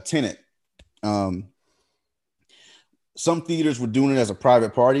that Tenet. Some theaters were doing it as a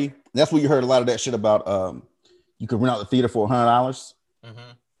private party. That's where you heard a lot of that shit about. You could rent out the theater for $100.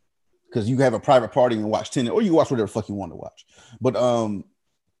 Because you have a private party and watch Tenet, or you watch whatever the fuck you want to watch. But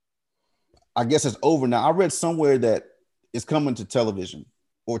I guess it's over now. I read somewhere that it's coming to television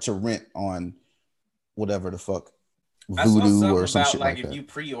or to rent on whatever the fuck, Vudu or some shit like that. If you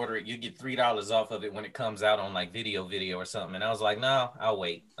pre-order it, you get $3 off of it when it comes out on like video or something. And I was like, no, I'll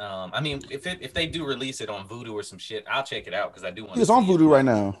wait. If they do release it on Vudu or some shit, I'll check it out because I do want. It's on Vudu right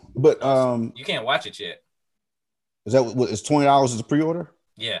now, but you can't watch it yet. Is that what? Is $20 as a pre-order?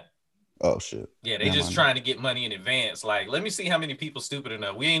 Yeah. Oh shit. Yeah, they just trying to get money in advance. Like, let me see how many people stupid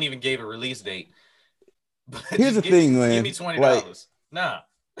enough. We ain't even gave a release date. But here's the thing, man. Give me $20. Nah.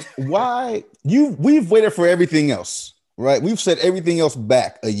 Why we've waited for everything else, right? We've set everything else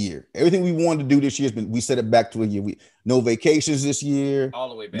back a year. Everything we wanted to do this year we set it back to a year. No vacations this year. All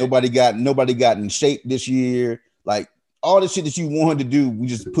the way back. Nobody got in shape this year. Like all the shit that you wanted to do, we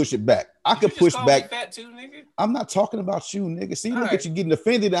just push it back. I could push back. Fat too, nigga? I'm not talking about you, nigga. See, look at you getting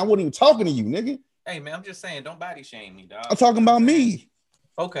offended. I wasn't even talking to you, nigga. Hey, man, I'm just saying, don't body shame me, dog. I'm talking about me.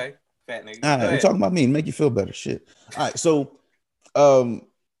 Okay, fat nigga. All right, I'm talking about me. Make you feel better. Shit. All right, so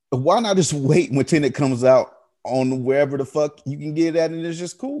why not just wait when Tenet comes out on wherever the fuck you can get it at, and it's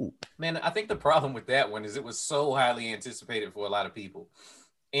just cool. Man, I think the problem with that one is it was so highly anticipated for a lot of people.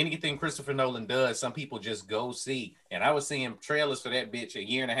 Anything Christopher Nolan does, some people just go see. And I was seeing trailers for that bitch a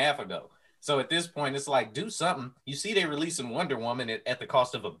year and a half ago. So at this point, it's like, do something. You see they releasing Wonder Woman at the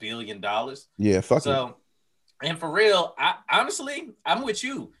cost of $1 billion. Yeah, fuck so, it. And for real, honestly, I'm with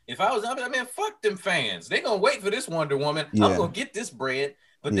you. If I was, I mean, fuck them fans. They're going to wait for this Wonder Woman. Yeah. I'm going to get this bread.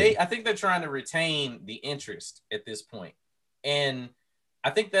 But I think they're trying to retain the interest at this point. And I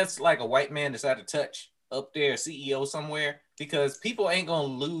think that's like a white man that's out of touch up there, CEO somewhere, because people ain't going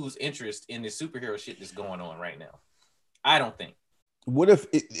to lose interest in the superhero shit that's going on right now. I don't think. What if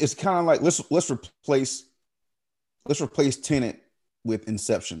it's kind of like let's replace Tenet with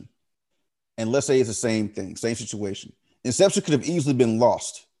Inception, and let's say it's the same thing, same situation. Inception could have easily been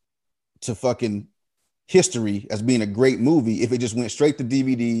lost to fucking history as being a great movie if it just went straight to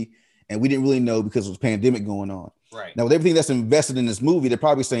DVD and we didn't really know because there was a pandemic going on. Right now, with everything that's invested in this movie, they're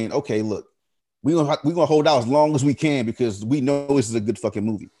probably saying, "Okay, look, we're gonna hold out as long as we can because we know this is a good fucking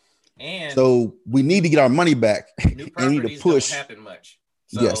movie." And so we need to get our money back. New properties don't happen much.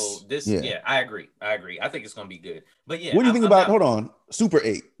 So I agree. I think it's gonna be good. But yeah, what do you think about? Hold on, Super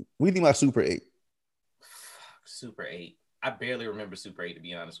 8. What do you think about Super 8? Super 8. I barely remember Super 8 to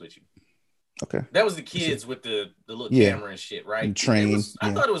be honest with you. Okay, that was the kids with the little camera and shit, right? And train.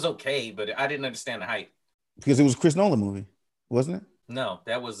 I thought it was okay, but I didn't understand the hype because it was a Chris Nolan movie, wasn't it? No,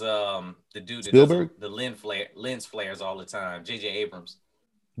 that was the dude that Spielberg. Does the lens flares all the time. J.J. Abrams.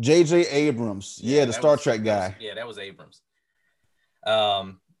 Yeah, the Star Trek guy. That was Abrams.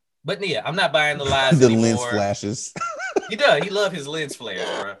 But yeah, I'm not buying the lies the anymore. lens flashes. He does. He love his lens flares,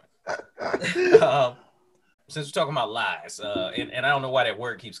 bro. Since we're talking about lies, and I don't know why that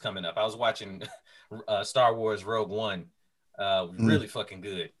word keeps coming up. I was watching Star Wars Rogue One, really fucking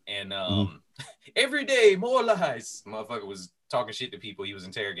good, and every day more lies. Motherfucker was talking shit to people he was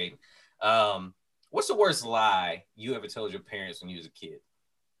interrogating. What's the worst lie you ever told your parents when you was a kid?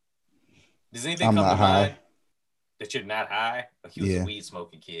 Does anything come to mind that you're not high? Like you was a weed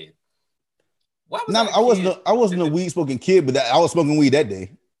smoking kid. Why was I wasn't a weed smoking kid, but I was smoking weed that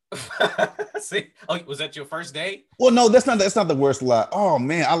day. See, was that your first day? Well, no, that's not the worst lie. Oh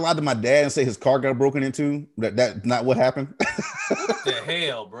man, I lied to my dad and say his car got broken into. That's not what happened. What the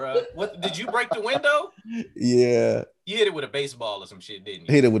hell, bro? What did you break the window? Yeah, you hit it with a baseball or some shit, didn't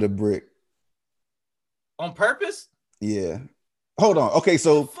you? Hit it with a brick on purpose. Yeah. Hold on. Okay,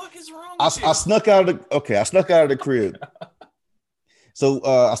 so what the fuck is wrong I snuck out of the crib. So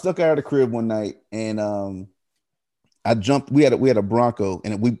I snuck out of the crib one night and I jumped. We had a Bronco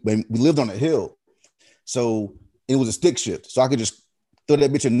and we lived on a hill, so it was a stick shift. So I could just throw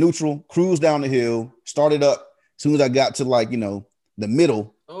that bitch in neutral, cruise down the hill, start it up. As soon as I got to the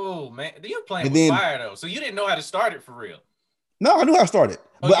middle. Oh man, you're playing with fire though. So you didn't know how to start it for real. No, I knew how to start it,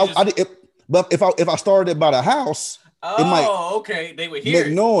 but if I started it by the house. Oh, it might okay. They would hear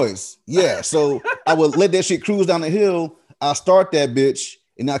make noise. Yeah. So I would let that shit cruise down the hill. I start that bitch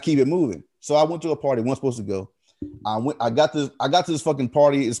and I keep it moving. So I went to a party. Wasn't supposed to go. I got to this fucking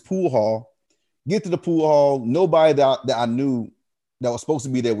party. It's pool hall. Get to the pool hall. Nobody that I knew that was supposed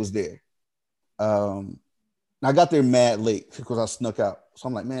to be there was there. I got there mad late because I snuck out. So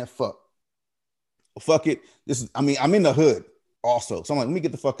I'm like, man, fuck it. I'm in the hood also. So I'm like, let me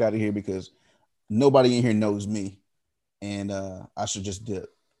get the fuck out of here because nobody in here knows me. And I should just dip.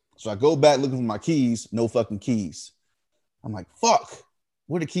 So I go back looking for my keys, no fucking keys. I'm like, fuck,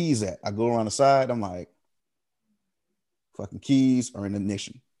 where the keys at? I go around the side. I'm like, fucking keys are in the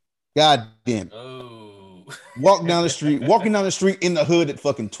ignition. God damn it. Oh. Walking down the street in the hood at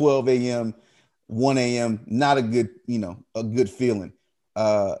fucking 12 a.m., 1 a.m., not a good, a good feeling.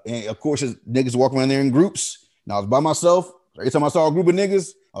 And of course, niggas walking around there in groups. And I was by myself. Every time I saw a group of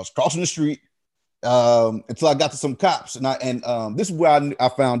niggas, I was crossing the street. Until I got to some cops, and this is where I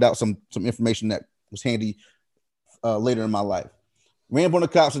found out some information that was handy later in my life. Ran up on the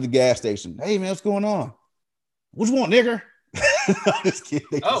cops at the gas station. Hey man, what's going on? What you want, nigger? Just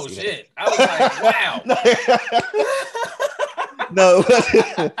kidding. Oh shit! I was like, wow. No,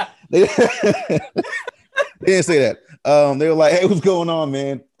 they didn't say that. They were like, hey, what's going on,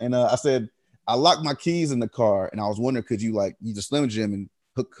 man? And I said, I locked my keys in the car, and I was wondering, could you use a Slim Jim and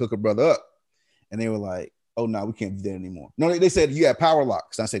hook a brother up? And they were like, oh, no, we can't do that anymore. No, they said, you have power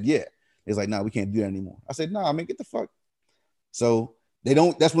locks. And I said, yeah. It's like, no, we can't do that anymore. I said, no, man, get the fuck. So they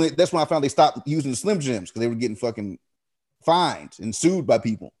don't, that's when I found they stopped using the Slim Jims because they were getting fucking fined and sued by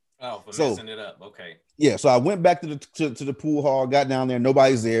people. Oh, for messing it up. Okay. Yeah. So I went back to the pool hall, got down there.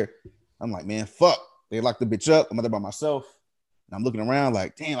 Nobody's there. I'm like, man, fuck. They locked the bitch up. I'm out there by myself. And I'm looking around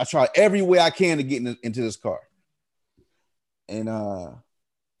like, damn, I tried every way I can to get into this car. and I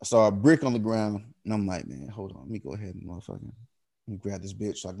saw a brick on the ground, and I'm like, man, hold on, let me go ahead and let me grab this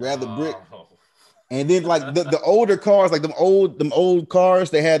bitch. So I grabbed the brick, and then like the older cars, like them old cars,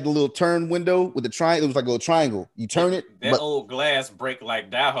 they had the little turn window with the triangle. It was like a little triangle. You turn it. That old glass break like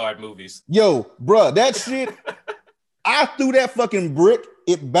Die Hard movies. Yo, bruh, that shit. I threw that fucking brick.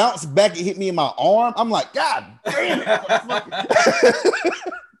 It bounced back. It hit me in my arm. I'm like, God damn it.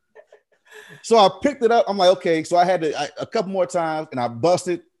 So I picked it up. I'm like, okay. So I had to a couple more times, and I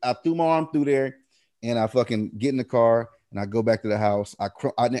busted. I threw my arm through there, and I fucking get in the car, and I go back to the house.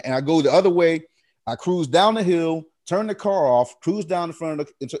 And I go the other way. I cruise down the hill, turn the car off, cruise down in front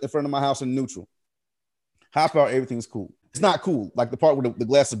of my house in neutral. Hop out, everything's cool. It's not cool, like the part where the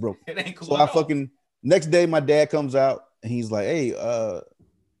glass is broken. It ain't cool. So I fucking next day, my dad comes out and he's like, "Hey,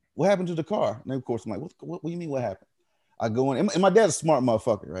 what happened to the car?" And of course, I'm like, "What do you mean? What happened?" I go in, and my dad's a smart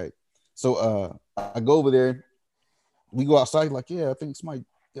motherfucker, right? So I go over there. We go outside. He's like, "Yeah, I think somebody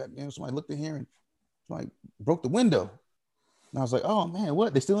looked in here and somebody broke the window." And I was like, "Oh man,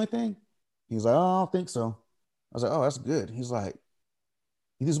 what? They steal anything?" He's like, "Oh, I don't think so." I was like, "Oh, that's good." He's like,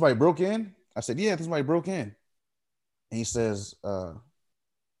 "You think somebody broke in?" I said, "Yeah, I think somebody broke in." And he says, "Why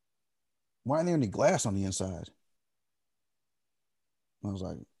aren't there any glass on the inside?" I was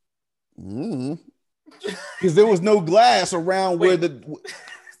like, because there was no glass around where there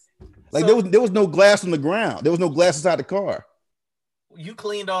was no glass on the ground. There was no glass inside the car. You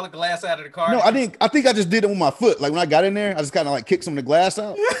cleaned all the glass out of the car? No, I didn't. I think I just did it with my foot. Like when I got in there, I just kind of like kicked some of the glass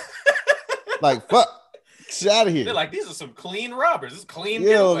out. Like, fuck, get out of here. They're like, these are some clean robbers. This is clean.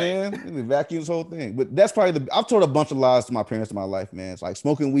 Yeah, man. Let me vacuum this whole thing. But that's probably I've told a bunch of lies to my parents in my life, man. It's like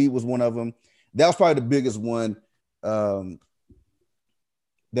smoking weed was one of them. That was probably the biggest one. I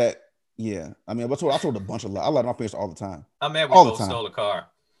told a bunch of lies. I lie to my parents all the time. I'm mad we both stole a car.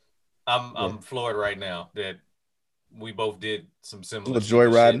 I'm floored right now that we both did some similar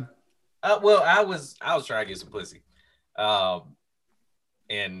joyriding. Well, I was trying to get some pussy,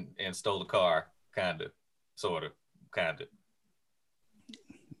 and stole a car, kind of, sort of, kind of.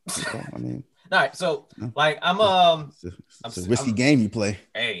 I mean, all right. So, like, it's a risky game you play.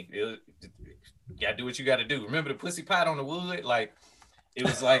 Hey, you gotta do what you gotta do. Remember the pussy pot on the wood? Like, it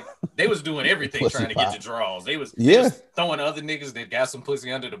was like they was doing everything trying to get the draws. They was throwing other niggas that got some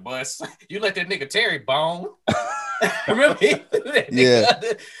pussy under the bus. You let that nigga Terry bone. Remember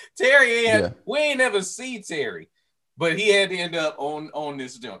that Terry we ain't never see Terry, but he had to end up on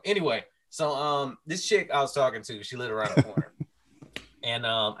this jump. Anyway, so this chick I was talking to, she lived around the corner. And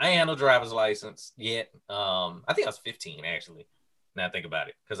I ain't had no driver's license yet. I think I was 15 actually. Now I think about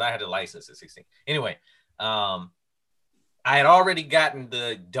it, because I had a license at 16. Anyway, I had already gotten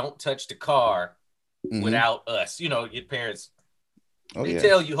the don't touch the car without us. You know, your parents, they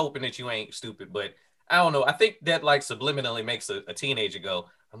tell you hoping that you ain't stupid, but I don't know. I think that like subliminally makes a teenager go,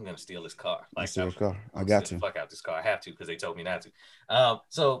 I'm going to steal this car. Like, steal this car. I got to. Fuck out this car. I have to because they told me not to.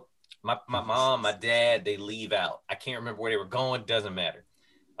 So my mom, my dad, they leave out. I can't remember where they were going. Doesn't matter.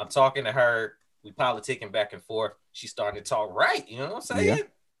 I'm talking to her. We politicking back and forth. She's starting to talk right. You know what I'm saying? Yeah.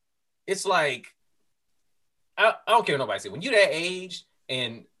 It's like, I don't care what nobody says. When you're that age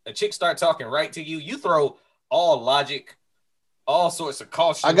and a chick start talking right to you, you throw all logic, all sorts of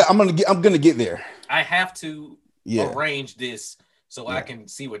caution. I'm gonna get there. I have to arrange this so I can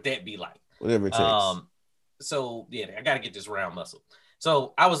see what that be like. Whatever it takes. So I gotta get this round muscle.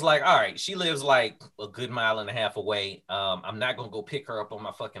 So I was like, all right, she lives like a good mile and a half away. I'm not gonna go pick her up on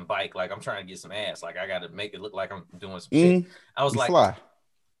my fucking bike. Like, I'm trying to get some ass. Like, I gotta make it look like I'm doing some shit. I was like,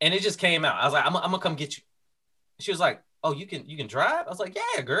 and it just came out. I was like, I'm gonna come get you. She was like, oh, you can drive? I was like,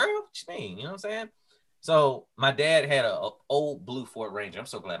 yeah, girl. What you mean? You know what I'm saying? So my dad had a old blue Ford Ranger. I'm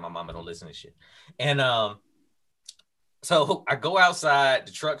so glad my mama don't listen to shit. And so I go outside.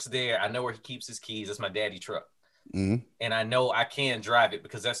 The truck's there. I know where he keeps his keys. That's my daddy truck. And I know I can drive it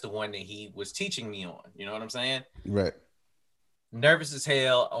because that's the one that he was teaching me on. You know what I'm saying? Right. Nervous as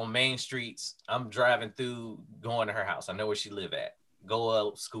hell on main streets. I'm driving through, going to her house. I know where she live at. Go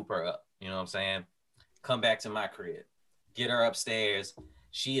up, scoop her up. You know what I'm saying? Come back to my crib. Get her upstairs.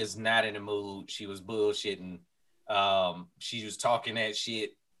 She is not in the mood. She was bullshitting. She was talking that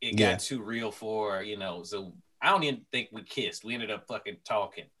shit. It got too real for her, you know. So I don't even think we kissed. We ended up fucking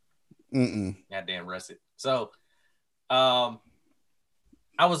talking. Goddamn rusted. So I'm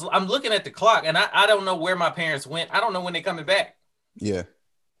looking at the clock and I don't know where my parents went. I don't know when they're coming back. Yeah.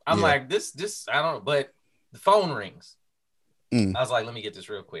 I'm like, this, I don't know, but the phone rings. I was like, let me get this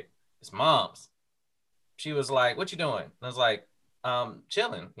real quick. It's mom's. She was like, what you doing? And I was like,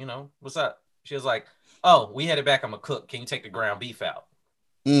 chilling, you know, what's up? She was like, oh, we headed back. I'm a cook. Can you take the ground beef out?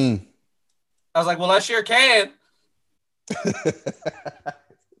 I was like, well, I sure can.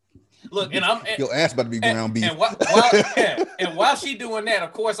 Look, and Your ass about to be ground beef. And while she doing that,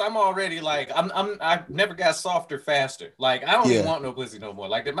 of course, I'm already like, I've never got softer faster. Like, I don't even want no pussy no more.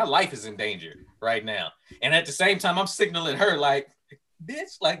 Like, my life is in danger right now. And at the same time, I'm signaling her like,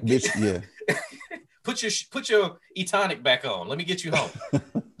 bitch, yeah. put your e-tonic back on. Let me get you home.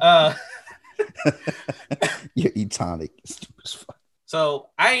 Your e-tonic. So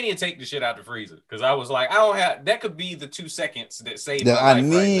I ain't even take the shit out the freezer because I was like, I don't have that could be the 2 seconds that saved my life right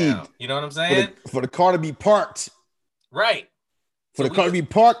now. You know what I'm saying? For the car to be parked. Right. For the car to be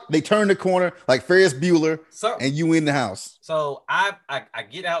parked, they turn the corner like Ferris Bueller and you in the house. So I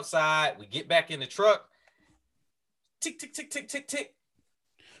get outside, we get back in the truck. Tick, tick, tick, tick, tick, tick.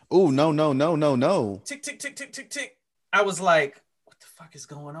 Oh, no. Tick, tick, tick, tick, tick, tick. I was like, what the fuck is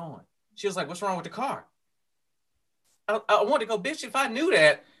going on? She was like, what's wrong with the car? I want to go, bitch. If I knew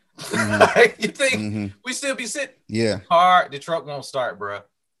that, you think we still be sitting? Yeah. The truck won't start, bro.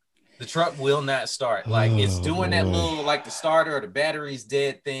 The truck will not start. Like it's doing that little, like the starter or the battery's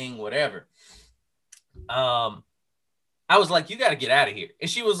dead thing, whatever. I was like, you got to get out of here. And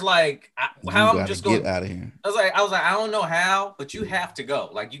she was like, how I'm just going to get out of here. I was like, I don't know how, but you have to go.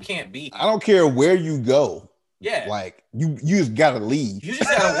 Like you can't be here. I don't care where you go. Yeah. Like you just gotta leave. You just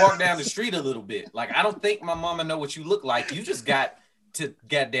gotta walk down the street a little bit. Like I don't think my mama know what you look like. You just got to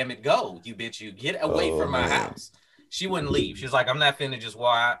goddamn it go. You bitch, you get away from my house. She wouldn't leave. She's like, I'm not finna just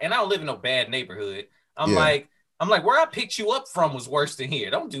walk. And I don't live in no bad neighborhood. I'm like, where I picked you up from was worse than here.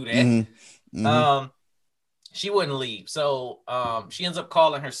 Don't do that. She wouldn't leave. So she ends up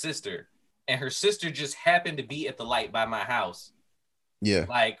calling her sister, and her sister just happened to be at the light by my house. Yeah.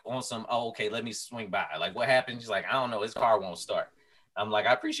 Like on some, okay, let me swing by. Like what happened? She's like, I don't know. His car won't start. I'm like,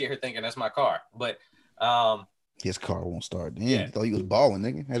 I appreciate her thinking that's my car. But his car won't start. Damn, I thought he was balling,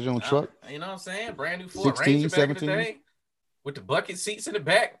 nigga. Had your own truck. You know what I'm saying? Brand new Ford Ranger back 17. In the day. With the bucket seats in the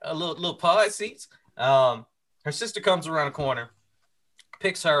back, a little pod seats. Her sister comes around the corner,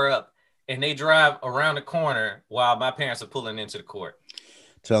 picks her up, and they drive around the corner while my parents are pulling into the court.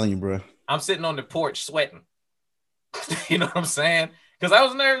 Telling you, bro. I'm sitting on the porch sweating. You know what I'm saying? Because I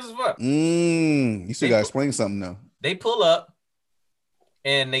was nervous as fuck. You still got to explain something though. They pull up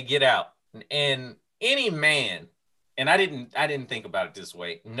and they get out. And any man, and I didn't think about it this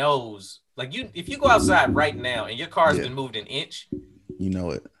way, knows, like if you go outside right now and your car's been moved an inch, you know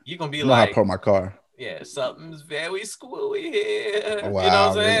it. You're gonna be like, how I park my car. Yeah, something's very screwy here. Oh, wow, you know what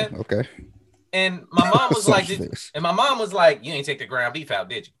I'm saying? Really? Okay. And my mom was like, you ain't take the ground beef out,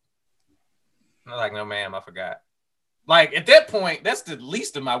 did you? And I was like, no, ma'am, I forgot. Like at that point, that's the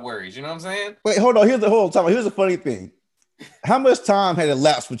least of my worries. You know what I'm saying? Wait, hold on. Here's the funny thing. How much time had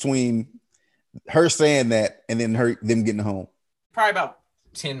elapsed between her saying that and then them getting home? Probably about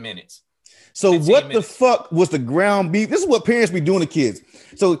 10 minutes. So what the fuck was the ground beef? This is what parents be doing to kids.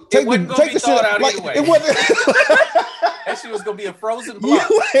 So take the shit out like, anyway. It wasn't. That shit was gonna be a frozen block.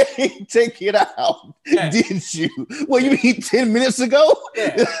 You ain't take it out, did you? Well, you mean 10 minutes ago?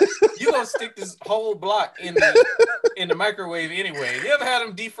 Yeah. You gonna stick this whole block in the microwave anyway. You ever had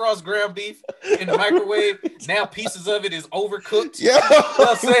them defrost ground beef in the microwave? Now pieces of it is overcooked. Yeah. You know what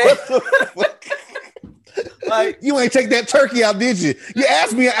I'm saying? Like you ain't take that turkey out, did you? You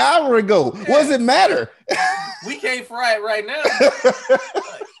asked me an hour ago. Yeah. What does it matter? We can't fry it right now.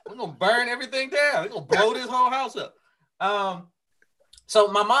 We're gonna burn everything down. We're gonna blow this whole house up. So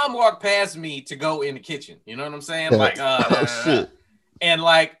my mom walked past me to go in the kitchen. You know what I'm saying? Like, shit. And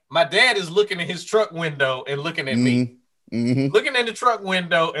like my dad is looking at his truck window and looking at me, looking in the truck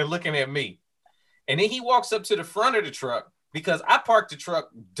window and looking at me. And then he walks up to the front of the truck because I parked the truck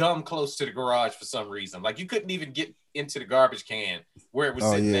dumb close to the garage for some reason. Like you couldn't even get into the garbage can where it was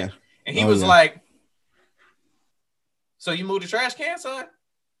sitting there. And he was like, so you moved the trash can, son?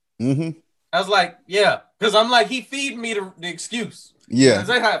 I was like, yeah. Because I'm like, he feed me the excuse. Yeah.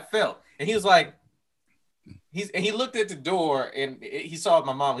 That's how it felt. And he was like, he looked at the door and he saw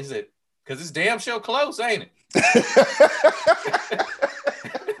my mom. He said, because it's damn sure close, ain't it?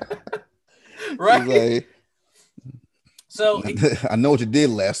 Right? Like, so I know what you did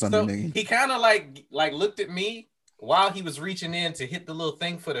last Sunday, so nigga. He kind of like looked at me while he was reaching in to hit the little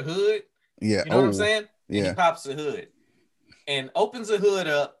thing for the hood. Yeah. You know what I'm saying? Yeah. And he pops the hood and opens the hood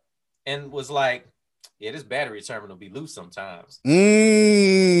up and was like, yeah, this battery terminal be loose sometimes.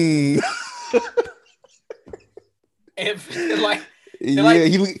 And like,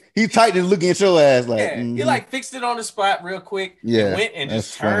 he tightened looking at your ass like he like fixed it on the spot real quick. Yeah, went and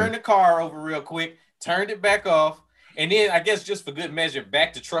just turned the car over real quick, turned it back off, and then I guess just for good measure,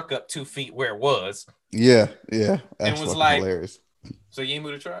 backed the truck up 2 feet where it was. Yeah, and was like, hilarious. So you ain't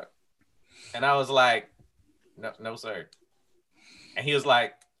moved the truck? And I was like, no, sir. And he was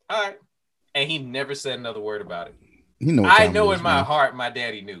like, all right. And he never said another word about it. You know what I time know it is, in my man. heart my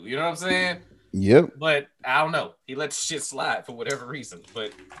daddy knew. You know what I'm saying? Yep. But I don't know. He let shit slide for whatever reason.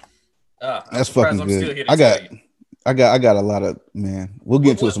 But I'm That's surprised fucking I'm good. still here to tell you. I got a lot of, man. We'll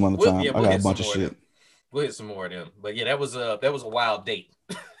get into it some other time. Yeah, I got a bunch of shit. We'll hit some more of them. But yeah, that was a wild date.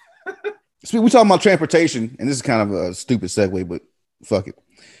 We talking about transportation, and this is kind of a stupid segue, but fuck it.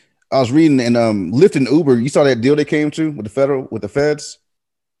 I was reading and Lyft and Uber. You saw that deal they came to with the feds.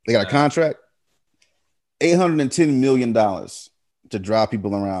 They got a contract, $810 million to drive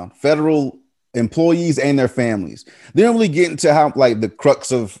people around. Federal employees and their families. They don't really get into how like the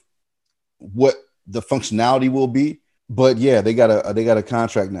crux of what the functionality will be, but yeah, they got a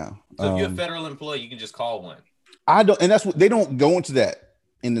contract now. So if you're a federal employee, you can just call one. I don't, and that's what they don't go into that.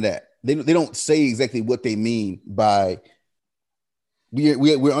 They don't say exactly what they mean by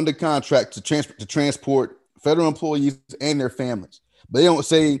we're under contract to transport federal employees and their families, but they don't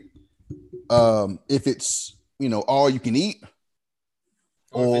say if it's all you can eat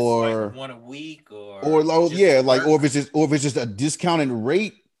or if it's like 1 a week or if it's just a discounted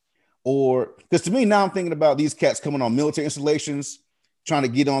rate, or because to me now I'm thinking about these cats coming on military installations trying to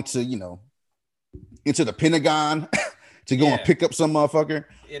get onto into the Pentagon to go and pick up some motherfucker.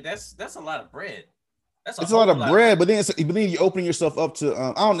 Yeah, that's a lot of bread. It's a lot of bread, but then you open yourself up to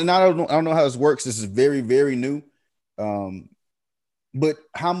I don't know how this works. This is very, very new. But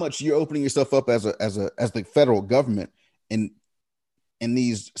how much you're opening yourself up as the federal government in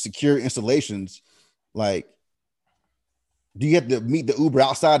these secure installations, like do you have to meet the Uber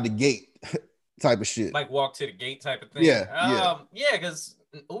outside the gate type of shit? Like walk to the gate type of thing? Yeah. Because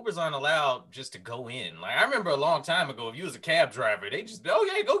Ubers aren't allowed just to go in. Like I remember a long time ago, if you was a cab driver, they just go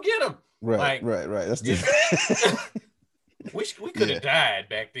get them. Right. That's different. we could have died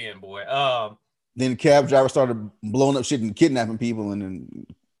back then, boy. Then the cab driver started blowing up shit and kidnapping people, and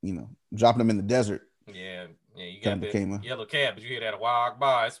then dropping them in the desert. Yeah, you got the yellow cab, but you hear that a wild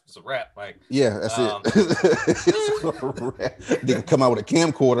bar, it's a wrap. Like that's it. It's a wrap. They can come out with a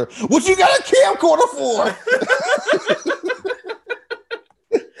camcorder. What you got a camcorder for?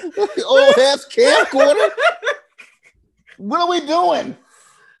 Old ass camcorder. What are we doing?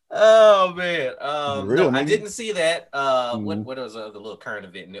 Oh man, I didn't see that. What was the little current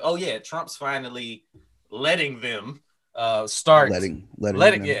event? Oh yeah, Trump's finally letting them start letting.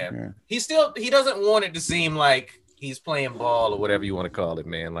 Yeah, he doesn't want it to seem like he's playing ball or whatever you want to call it,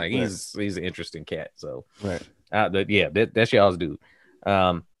 man. Like he's an interesting cat. So that's y'all's dude.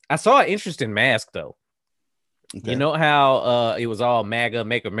 I saw an interesting mask though. Okay. You know how it was all MAGA,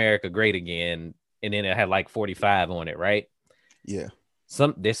 Make America Great Again, and then it had like 45 on it, right? Yeah.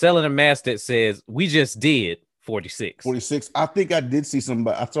 They're selling a mask that says "We just did 46." 46. I think I did see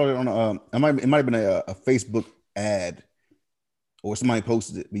somebody. I saw it on it might have been a Facebook ad, or somebody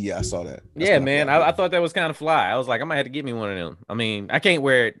posted it. But yeah, I saw that. That's man. I thought that was kind of fly. I was like, I might have to get me one of them. I mean, I can't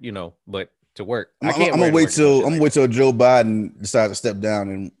wear it, but to work, I can't. I'm gonna wait till Joe Biden decides to step down,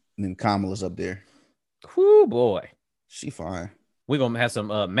 and then Kamala's up there. Whoo boy, she fine. We're gonna have some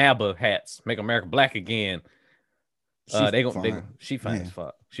MABA hats. Make America Black Again. She fine as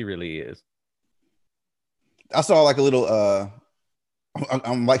fuck. She really is. I saw like a little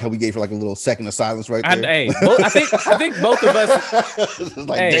I'm like how we gave her like a little second of silence right there. I think both of us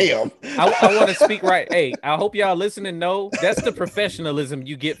like damn. I want to speak right. Hey, I hope y'all listening know that's the professionalism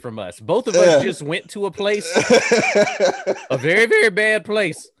you get from us. Both of us just went to a place, a very, very bad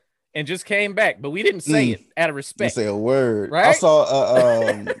place, and just came back, but we didn't say it out of respect. Didn't say a word. Right? I saw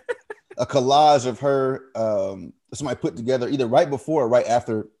a collage of her somebody put together either right before or right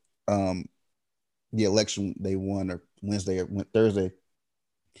after the election they won, or Wednesday or Thursday,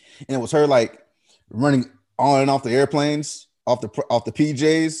 and it was her like running on and off the airplanes, off the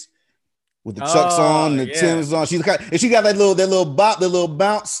PJs with the Chucks on, the Timbs on. She got that little bop, that little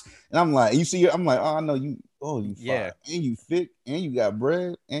bounce, and I'm like, you see her, I'm like, oh, I know you. Oh, you fine, and you thick, and you got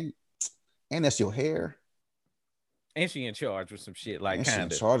bread, and that's your hair. And she in charge with some shit, like kind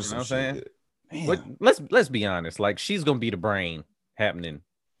of. You know what I'm saying? But let's be honest. Like she's gonna be the brain happening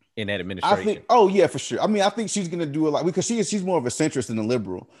in that administration. I think. Oh yeah, for sure. I mean, I think she's gonna do a lot because she's more of a centrist than a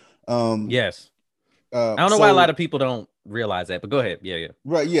liberal. Yes. I don't know why a lot of people don't realize that, but go ahead. Yeah.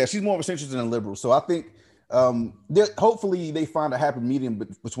 Right. Yeah, she's more of a centrist than a liberal. So I think hopefully they find a happy medium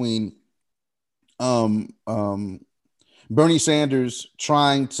between Bernie Sanders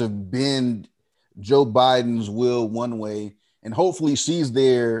trying to bend Joe Biden's will one way, and hopefully she's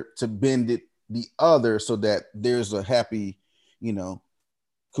there to bend it the other so that there's a happy,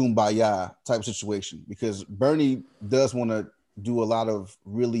 kumbaya type situation, because Bernie does want to do a lot of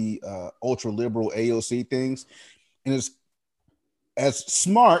really ultra liberal AOC things, and as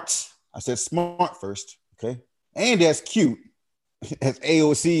smart, I said smart first, okay, and as cute as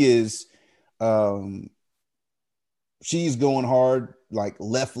AOC is, she's going hard, like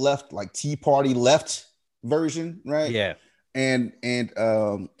left, like Tea Party left version, right? Yeah. And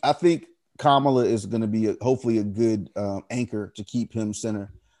I think Kamala is going to be hopefully a good anchor to keep him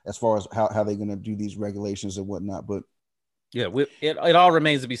center as far as how they're going to do these regulations and whatnot. But yeah, it all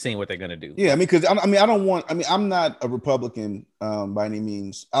remains to be seen what they're going to do. Yeah, because I'm not a Republican by any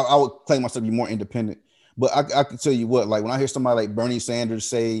means. I would claim myself to be more independent. But I can tell you what, like when I hear somebody like Bernie Sanders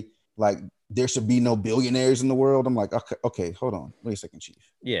say like there should be no billionaires in the world, I'm like, okay, hold on, wait a second, Chief.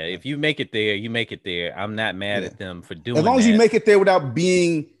 Yeah, if you make it there, you make it there. I'm not mad at them for doing. As long as you make it there without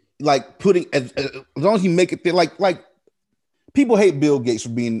being like putting, as long as you make it there, like people hate Bill Gates for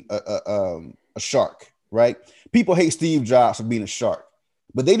being a shark, right? People hate Steve Jobs for being a shark,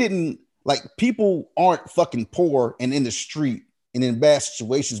 but they didn't like people aren't fucking poor and in the street and in bad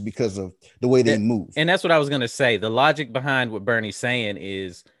situations because of the way they move. And that's what I was going to say. The logic behind what Bernie's saying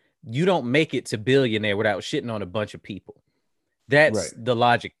is you don't make it to billionaire without shitting on a bunch of people. That's the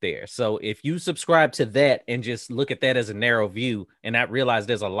logic there. So if you subscribe to that and just look at that as a narrow view and not realize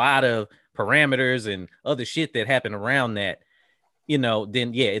there's a lot of parameters and other shit that happen around that, you know,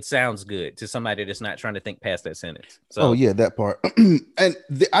 then yeah, it sounds good to somebody that's not trying to think past that sentence. So that part. And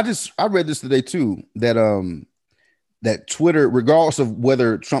I read this today too, that Twitter, regardless of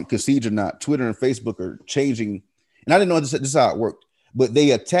whether Trump concedes or not, Twitter and Facebook are changing. And I didn't know this is how it worked, but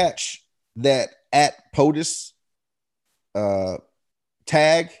they attach that at POTUS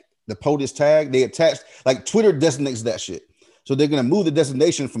tag, the POTUS tag, they attached, like Twitter designates that shit. So they're going to move the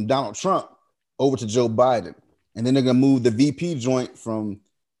designation from Donald Trump over to Joe Biden. And then they're going to move the VP joint from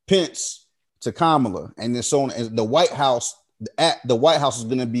Pence to Kamala. And then so on. And the White House is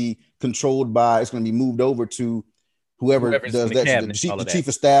going to be controlled by, it's going to be moved over to whoever does that, cabinet, the chief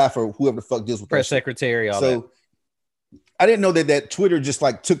of staff or whoever the fuck deals with press secretary. All that. I didn't know that Twitter just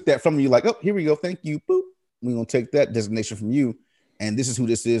like took that from you, like, oh, here we go, thank you, boop. We're gonna take that designation from you, and this is who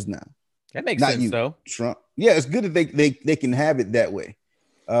this is now. That makes sense, though. Trump. Yeah, it's good that they can have it that way.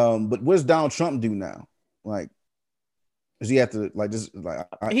 But what does Donald Trump do now? Like, does he have to like just like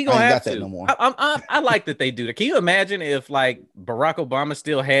he gonna have to? That no more. I like that they do that. Can you imagine if like Barack Obama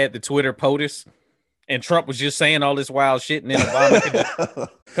still had the Twitter POTUS? And Trump was just saying all this wild shit, and then Obama could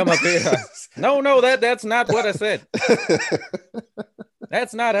just come up here. No, that's not what I said.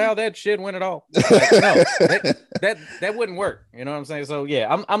 That's not how that shit went at all. Like, no, that wouldn't work. You know what I'm saying? So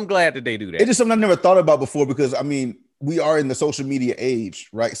yeah, I'm glad that they do that. It's just something I've never thought about before because I mean we are in the social media age,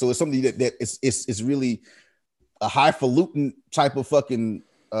 right? So it's something that it's really a highfalutin type of fucking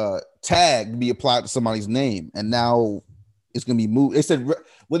tag to be applied to somebody's name, and now it's gonna be moved. They said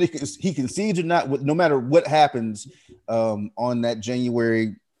whether he concedes or not, no matter what happens on that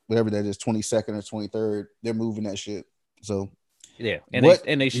January, whatever that is, 22nd or 23rd, they're moving that shit. So yeah, and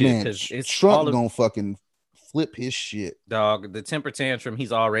they should because it's Trump gonna fucking flip his shit, dog. The temper tantrum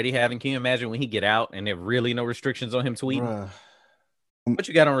he's already having. Can you imagine when he get out and there really no restrictions on him tweeting? What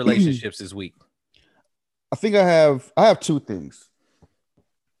you got on relationships this week? I think I have two things.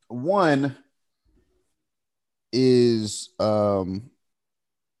 One is you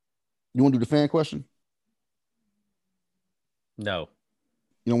want to do the fan question? No.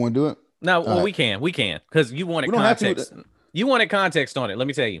 You don't want to do it? No, well, right. we can because you wanted context. You wanted context on it. Let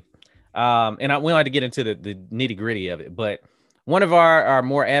me tell you. And we don't have to get into the nitty gritty of it, but one of our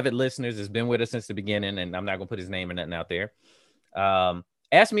more avid listeners has been with us since the beginning, and I'm not gonna put his name or nothing out there.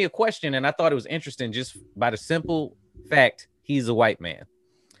 Asked me a question, and I thought it was interesting just by the simple fact he's a white man.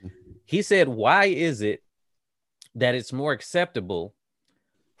 He said, "Why is it that it's more acceptable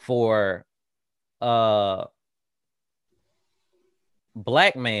for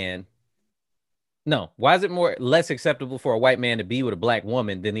black man? No, why is it less acceptable for a white man to be with a black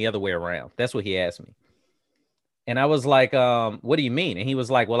woman than the other way around?" That's what he asked me. And I was like, what do you mean? And he was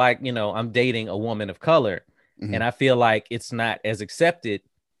like, well, I'm dating a woman of color, and I feel like it's not as accepted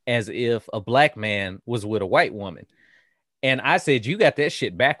as if a black man was with a white woman. And I said, you got that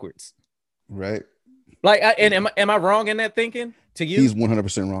shit backwards. Right. Like, am I wrong in that thinking to you? He's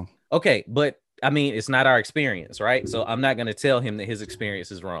 100% wrong. Okay, but I mean, it's not our experience, right? So I'm not going to tell him that his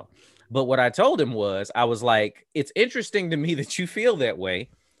experience is wrong. But what I told him was, I was like, it's interesting to me that you feel that way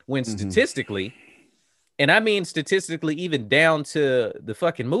when statistically, and I mean statistically, even down to the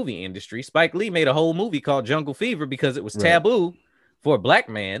fucking movie industry, Spike Lee made a whole movie called Jungle Fever because it was taboo for a black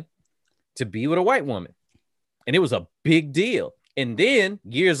man to be with a white woman. And it was a big deal. And then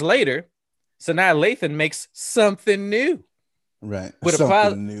years later, Sanaa Lathan makes Something New. Right. With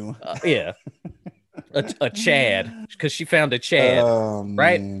something new. Yeah. a Chad, because she found a Chad, Oh,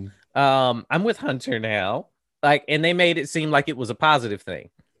 right? man. I'm with Hunter now. Like, and they made it seem like it was a positive thing.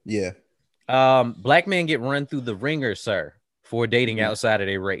 Yeah. Black men get run through the ringer, sir, for dating Yeah. outside of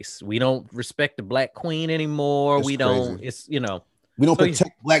their race. We don't respect the black queen anymore. That's We don't, crazy. it's, We don't So-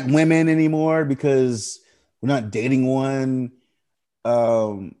 protect black women anymore because we're not dating one.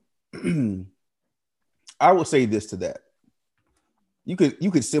 I would say this to that. You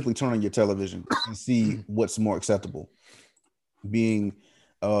could simply turn on your television and see what's more acceptable. Being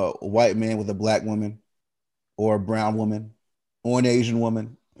a white man with a black woman, or a brown woman, or an Asian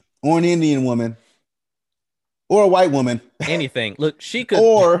woman, or an Indian woman, or a white woman, anything. Look, she could,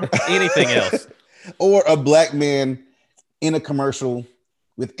 or anything else. or a black man in a commercial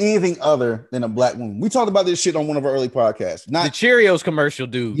with anything other than a black woman. We talked about this shit on one of our early podcasts. The Not Cheerios commercial,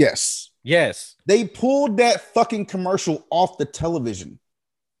 dude. yes. Yes. They pulled that fucking commercial off the television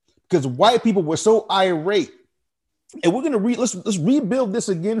because white people were so irate. And we're gonna let's rebuild this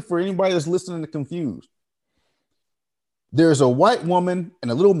again for anybody that's listening and confused. There's a white woman and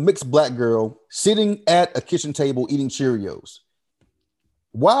a little mixed black girl sitting at a kitchen table eating Cheerios.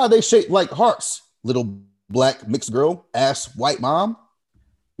 Why are they shaped like hearts? Little black mixed girl asks white mom.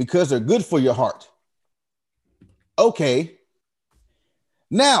 Because they're good for your heart. Okay.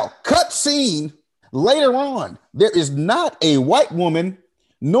 Now, cut scene later on. There is not a white woman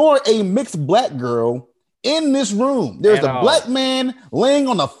nor a mixed black girl in this room. There's At a all. black man laying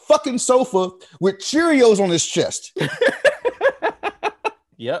on a fucking sofa with Cheerios on his chest.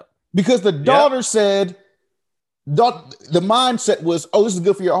 Yep. Because the daughter said, the mindset was, oh, this is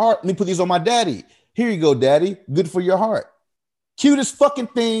good for your heart. Let me put these on my daddy. Here you go, daddy. Good for your heart. Cutest fucking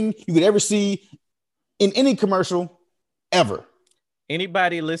thing you could ever see in any commercial ever.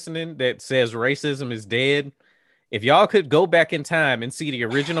 Anybody listening that says racism is dead, if y'all could go back in time and see the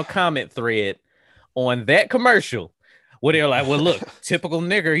original comment thread on that commercial, where they're like, well, look, typical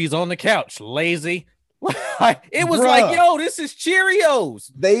nigger, he's on the couch, lazy. It was Bruh. like, yo, this is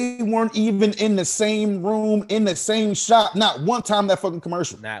Cheerios. They weren't even in the same room, in the same shop. Not one time that fucking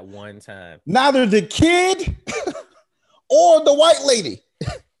commercial. Not one time. Neither the kid or the white lady.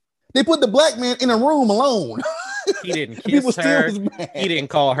 They put the black man in a room alone. He didn't People kiss still her. was mad. He didn't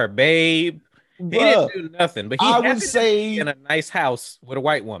call her babe. He Bruh, didn't do nothing. But he I would happened to say- be in a nice house with a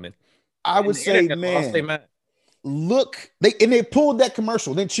white woman. I would And the say, internet lost their man, mind. look, they pulled that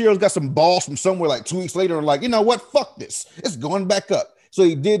commercial. Then Cheerios got some balls from somewhere like 2 weeks later and like, you know what? Fuck this. It's going back up. So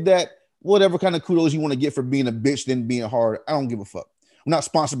he did that. Whatever kind of kudos you want to get for being a bitch, then being hard. I don't give a fuck. I'm not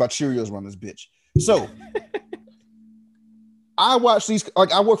sponsored by Cheerios around this bitch. So I watch these,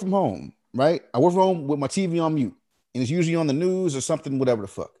 like I work from home, right? I work from home with my TV on mute. And it's usually on the news or something, whatever the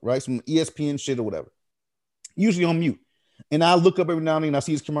fuck, right? Some ESPN shit or whatever. Usually on mute. And I look up every now and then and I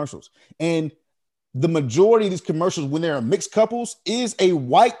see these commercials. And the majority of these commercials, when there are mixed couples, is a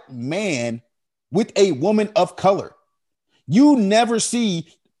white man with a woman of color. You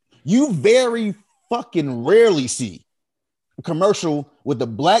very fucking rarely see a commercial with a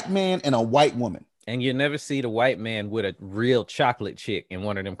black man and a white woman. And you never see the white man with a real chocolate chick in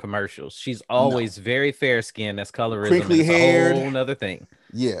one of them commercials. She's always very fair skinned. That's colorism. Crinkly and it's haired. a whole nother thing.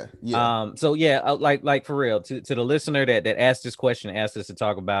 Yeah. So yeah, like for real, to the listener that asked this question, asked us to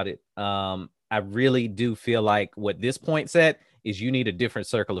talk about it. I really do feel like what this point's at is you need a different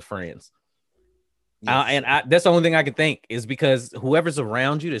circle of friends. Yes. That's the only thing I can think is because whoever's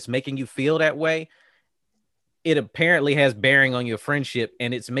around you that's making you feel that way, it apparently has bearing on your friendship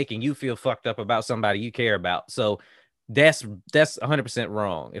and it's making you feel fucked up about somebody you care about. So that's 100%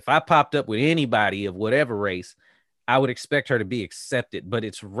 wrong. If I popped up with anybody of whatever race, I would expect her to be accepted, but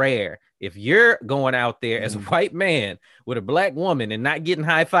it's rare. If you're going out there as a white man with a black woman and not getting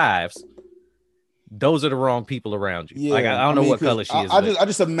high fives, those are the wrong people around you. Yeah, Like I don't know what 'cause color she is. I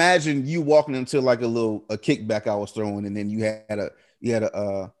just imagine you walking into like a kickback I was throwing, and then you had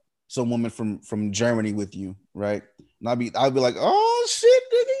a some woman from Germany with you, right? And I'd be like, oh shit,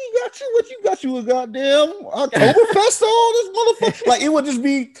 nigga, you got you a goddamn Oktoberfest all this motherfucker. Like it would just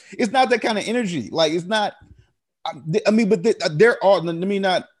be, it's not that kind of energy. Like it's not. I mean, but there are. Let me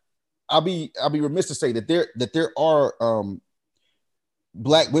not. I'll be remiss to say that there are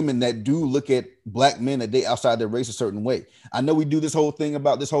black women that do look at black men that they outside their race a certain way. I know we do this whole thing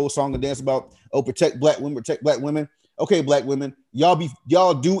about this whole song and dance about protect black women. Okay, black women,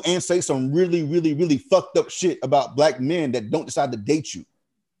 y'all do and say some really, really, really fucked up shit about black men that don't decide to date you.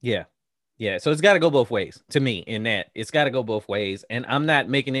 Yeah. So it's got to go both ways to me. In that it's got to go both ways, and I'm not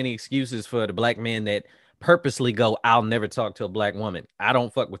making any excuses for the black men that purposely go, I'll never talk to a black woman. I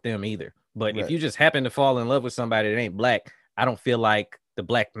don't fuck with them either. But Right. if you just happen to fall in love with somebody that ain't black, I don't feel like the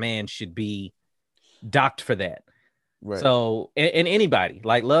black man should be docked for that. Right. So, and anybody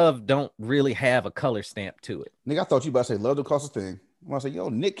like Love don't really have a color stamp to it. Nigga, I thought you about to say love don't cost a thing. I was like, yo,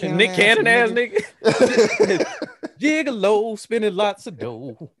 Nick Cannon, Nick Cannon ass nigga. Gigolo spending lots of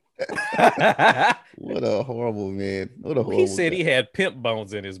dough. What a horrible man. What a horrible He said guy. he had pimp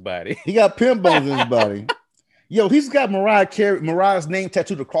bones in his body. He got pimp bones in his body. Yo, he's got Mariah's name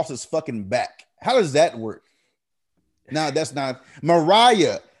tattooed across his fucking back. How does that work? Now that's not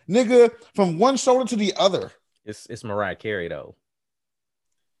Mariah, nigga, from one shoulder to the other. It's Mariah Carey though.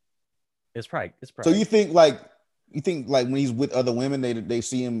 It's probably. So you think like when he's with other women, they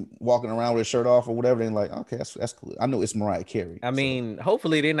see him walking around with his shirt off or whatever, they're like, okay, that's cool. I know it's Mariah Carey. I mean,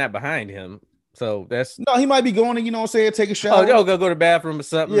 hopefully they're not behind him. So that's no, he might be going to, you know what I'm saying, take a shower. Oh, yo, go to the bathroom or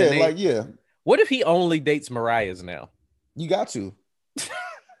something. Yeah, What if he only dates Mariah's now? You got to.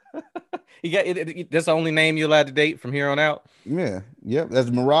 You got it. That's the only name you're allowed to date from here on out. Yeah, yep.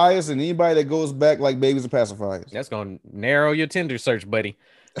 That's Mariah's and anybody that goes back like babies and pacifiers. That's gonna narrow your Tinder search, buddy.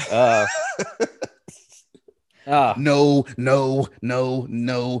 No.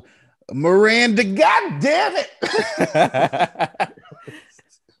 Miranda, god damn it.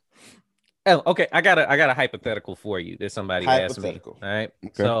 Oh, okay. I got a hypothetical for you that somebody asked me. All right.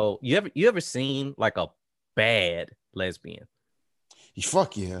 Okay. So you ever seen like a bad lesbian?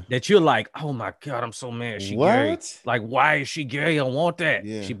 Fuck yeah. That you're like, oh my God, I'm so mad. She gay. Like, why is she gay? I want that.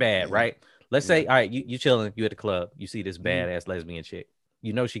 Yeah, she bad, right? Let's say, all right, you chilling, you at the club, you see this badass lesbian chick.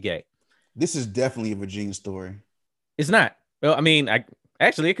 You know she gay. This is definitely a Virginia story. It's not. Well, I mean,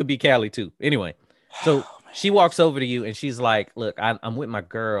 actually it could be Cali too. Anyway, so she walks over to you and she's like, look, I'm with my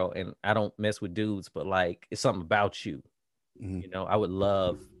girl and I don't mess with dudes, but like it's something about you. Mm-hmm. You know, I would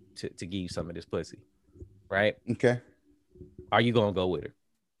love to give you some of this pussy. Right? Okay. Are you gonna go with her?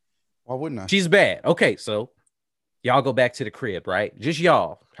 Why wouldn't I? She's bad. Okay, so y'all go back to the crib, right? Just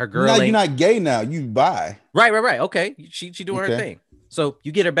y'all. Her girl. Now you're not gay now. You bi. Right. Okay. She doing her thing. So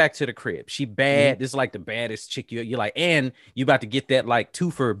you get her back to the crib. She bad. This is like the baddest chick you're like, and you about to get that like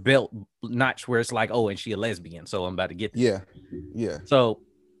twofer belt notch where it's like, oh, and she a lesbian. So I'm about to get this. Yeah. So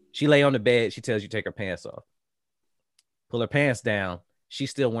she lay on the bed. She tells you take her pants off. Pull her pants down.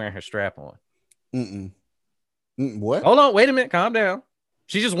 She's still wearing her strap on. What? Hold on, wait a minute, calm down.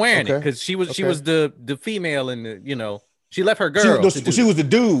 She's just wearing it because she was the female and she left her girl. She was the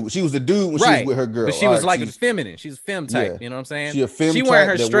dude. She was the dude when she was with her girl. But she was like feminine. She's femme type. You know what I'm saying? She a femme she wearing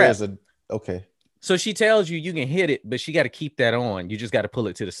her strap. Okay. So she tells you can hit it, but she got to keep that on. You just got to pull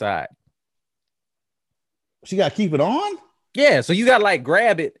it to the side. She got to keep it on? Yeah. So you got to like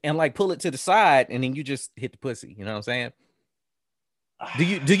grab it and like pull it to the side, and then you just hit the pussy. You know what I'm saying?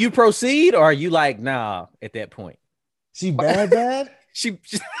 Do you proceed or are you like, nah, at that point? She bad? She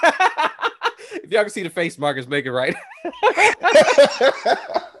if y'all can see the face Marcus making right.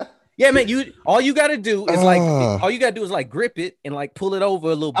 Yeah, man, all you gotta do is like grip it and like pull it over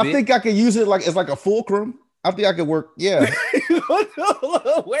a little bit. I think I could use it like it's like a fulcrum. I think I could work. Yeah.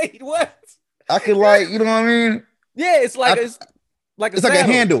 Wait, what? I could like, you know what I mean? Yeah, it's like it's like a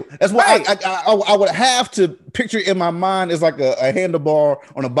handle. That's why I would have to picture it in my mind as like a handlebar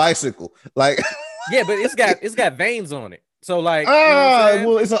on a bicycle. Like yeah, but it's got veins on it. So like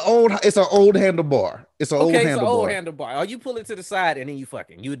well, it's an old handlebar. It's an old handlebar. Oh, you pull it to the side and then you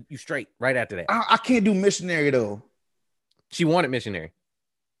fucking you straight right after that. I can't do missionary though. She wanted missionary.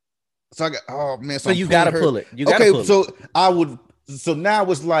 So I got So you gotta pull it. You gotta pull so it. So now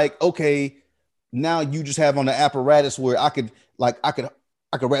it's like, okay, now you just have on the apparatus where I could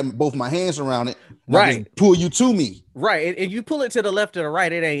wrap both my hands around it, right? Pull you to me, right? And you pull it to the left or the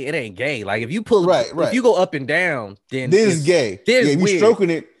right, it ain't gay. Like if you pull right, if you go up and down, then it's gay. If you're stroking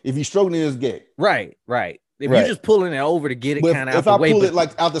it, it's gay. Right. If you're just pulling it over to get it kind of out the way, if I pull it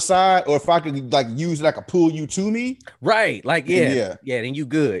like out the side, or if I could like use it, I could pull you to me, right? Like yeah, then you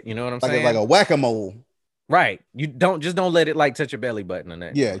good. You know what I'm saying? Like a whack-a-mole. Right. You don't let it like touch your belly button or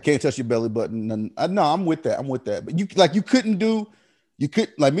nothing. Yeah, can't touch your belly button. No, I'm with that. But you couldn't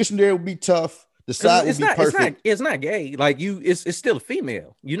like missionary would be tough. The side would be perfect. It's not gay. Like it's still a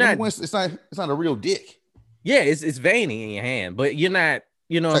female. You're not. It's not a real dick. Yeah, it's veiny in your hand, but you're not.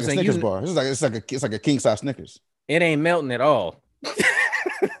 You know what I'm saying? Snickers bar. It's like a king size Snickers. It ain't melting at all.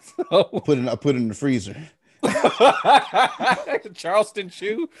 So. I put it in the freezer. Charleston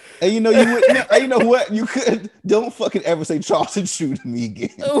Chew. And you know what? You don't fucking ever say Charleston Chew to me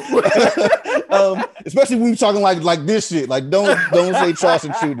again. Especially when you're talking like this shit. Like don't say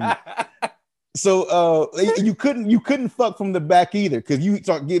Charleston Chew to me. So you couldn't fuck from the back either, because you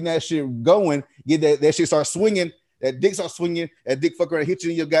start getting that shit going, get that shit start swinging, that dick start swinging, that dick fuck around, hit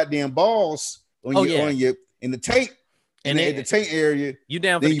you in your goddamn balls in the taint, and at the taint area. You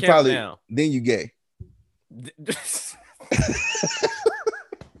down for the countdown? Then you gay.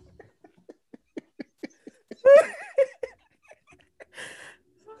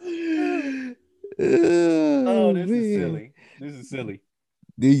 Oh, this is silly. This is silly.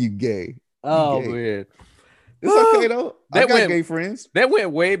 Then you gay. Oh gay. man, It's okay though. I That got went- gay friends. that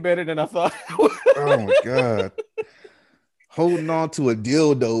went way better than I thought. Oh my god. Holding on to a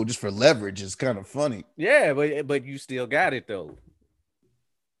dildo just for leverage is kind of funny. Yeah, but you still got it though.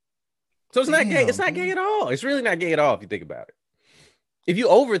 So it's not gay. It's not gay at all. It's really not gay at all if you think about it. If you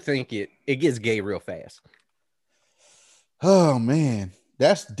overthink it, it gets gay real fast. Oh man,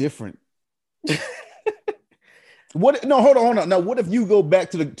 that's different. What? No, hold on. Now, what if you go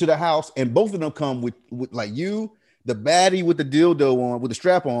back to the house and both of them come with like you, the baddie with the dildo on, with the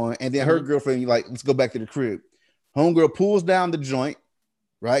strap on, and then her girlfriend, you like, let's go back to the crib. Homegirl pulls down the joint,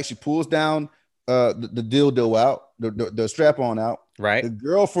 right? She pulls down the dildo out, the strap on out. Right. The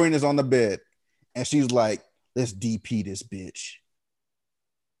girlfriend is on the bed, and she's like, let's DP this bitch.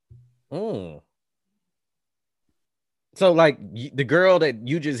 Mm. So like the girl that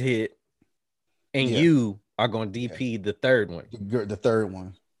you just hit, and Yeah. you are going to DP the third one. The third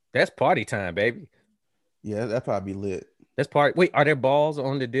one. That's party time, baby. Yeah, that'd probably be lit. That's party. Wait, are there balls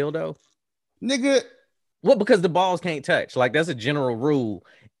on the dildo? Nigga, Well, because the balls can't touch. Like that's a general rule.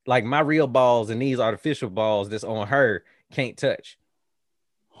 Like my real balls and these artificial balls that's on her can't touch.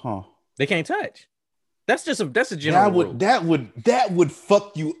 huh. They can't touch. That's a general rule. That would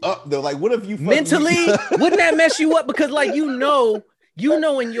fuck you up though. Like, what if you fuck me Mentally, up? wouldn't that mess you up? Because like you know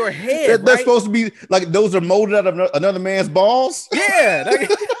in your head, That's right? supposed to be like those are molded out of another man's balls. Yeah.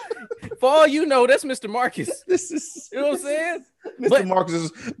 For all you know, that's Mr. Marcus. This is You know what I'm saying? Mr. But-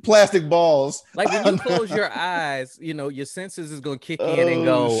 Marcus's plastic balls. Like when you close your eyes, your senses is gonna kick in and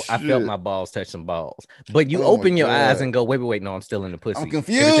Oh, go, I felt shit. my balls touch some balls. But you Oh, open my your eyes God. and go, wait, no, I'm still in the pussy. I'm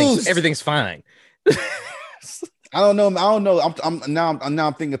confused. Everything's fine. I don't know.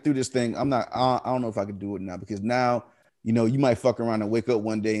 I'm thinking through this thing. I don't know if I could do it now because now you might fuck around and wake up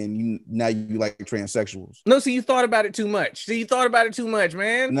one day and you like transsexuals. No, see, you thought about it too much.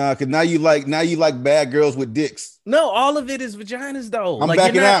 Man. Nah, because now you like bad girls with dicks. No, all of it is vaginas, though. I'm Like,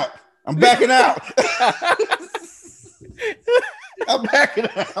 backing you're not- out. I'm backing out. I'm backing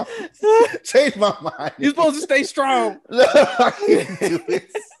out. Change my mind. You're supposed to stay strong. No, I can't do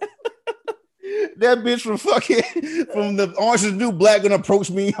this. That bitch from the Orange is the New Black gonna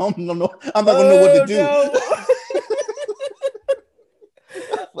approach me. I'm not gonna know what to do. No.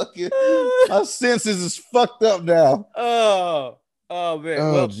 Fucking, my senses is fucked up now. Oh man.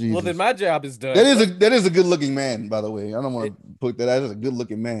 Oh, well, Jesus. then my job is done. That is a good looking man, by the way. I don't want to put that out as a good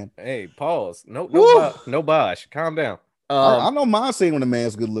looking man. Hey, pause. No Woo. bosh. Calm down. I don't mind saying when a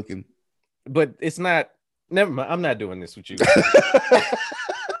man's good looking. But it's not. Never mind. I'm not doing this with you.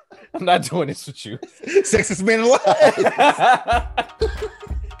 I'm not doing this with you. Sexiest man alive.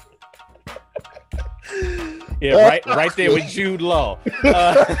 Yeah, right there with Jude Law.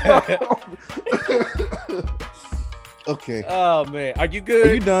 Okay. Oh man, are you good?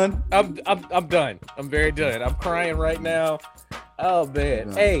 Are you done? I'm done. I'm very done. I'm crying right now. Oh man.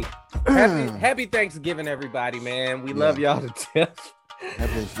 Yeah. Hey, happy Thanksgiving, everybody, man. We love y'all to death.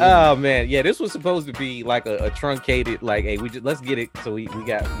 Oh man, yeah, this was supposed to be like a truncated, like, hey, let's get it so we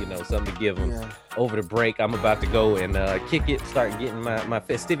got something to give them over the break. I'm about to go and kick it, start getting my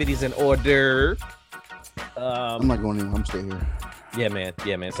festivities in order. I'm not going anywhere. I'm staying here. Yeah,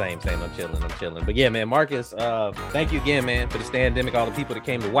 man. Same. I'm chilling. But yeah, man, Marcus, thank you again, man, for the Standemic, all the people that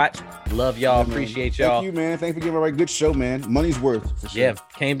came to watch. Love y'all, Yeah, man. appreciate y'all. Thank you, man. Thanks for giving a good show, man. Money's worth. For sure. Yeah,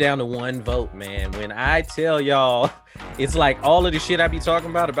 came down to one vote, man. When I tell y'all, it's like all of the shit I be talking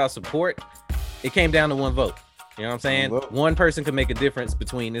about support, it came down to one vote. You know what I'm saying? One vote. One person could make a difference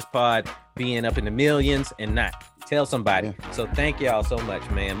between this pod being up in the millions and not. Tell somebody. Yeah. So thank y'all so much,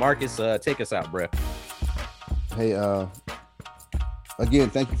 man. Marcus, take us out, bro. Hey, again,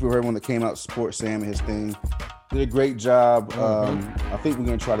 thank you for everyone that came out to support Sam and his thing. Did a great job. I think we're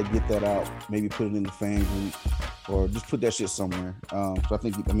gonna try to get that out. Maybe put it in the fan group or just put that shit somewhere. So I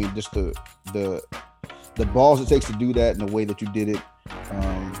think, just the balls it takes to do that and the way that you did it.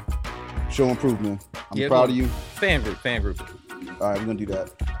 Show improvement. I'm proud of you. Fan group. All right, we're gonna do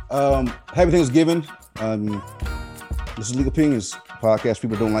that. Happy Thanksgiving. This is League Opinions podcast.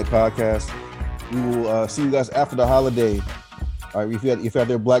 People don't like podcasts. We will see you guys after the holiday. All right, if you're out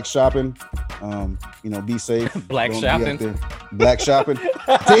there black shopping, be safe. Black Don't be shopping? out there. Black shopping.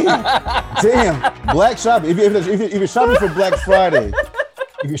 Damn. Black shopping. If you're shopping for Black Friday,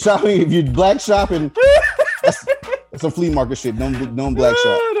 if you're black shopping, that's some flea market shit. Don't black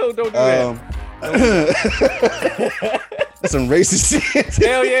shop. Don't do that. That's That's some racist shit.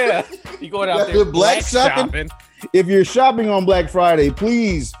 Hell yeah. You going out That's there good black shopping? If you're shopping on Black Friday,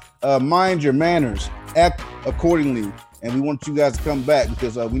 please mind your manners, act accordingly, and we want you guys to come back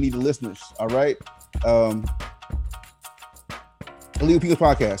because we need the listeners. All right. Illegal People's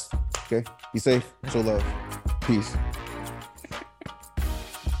Podcast. Okay. Be safe. Show love. Peace.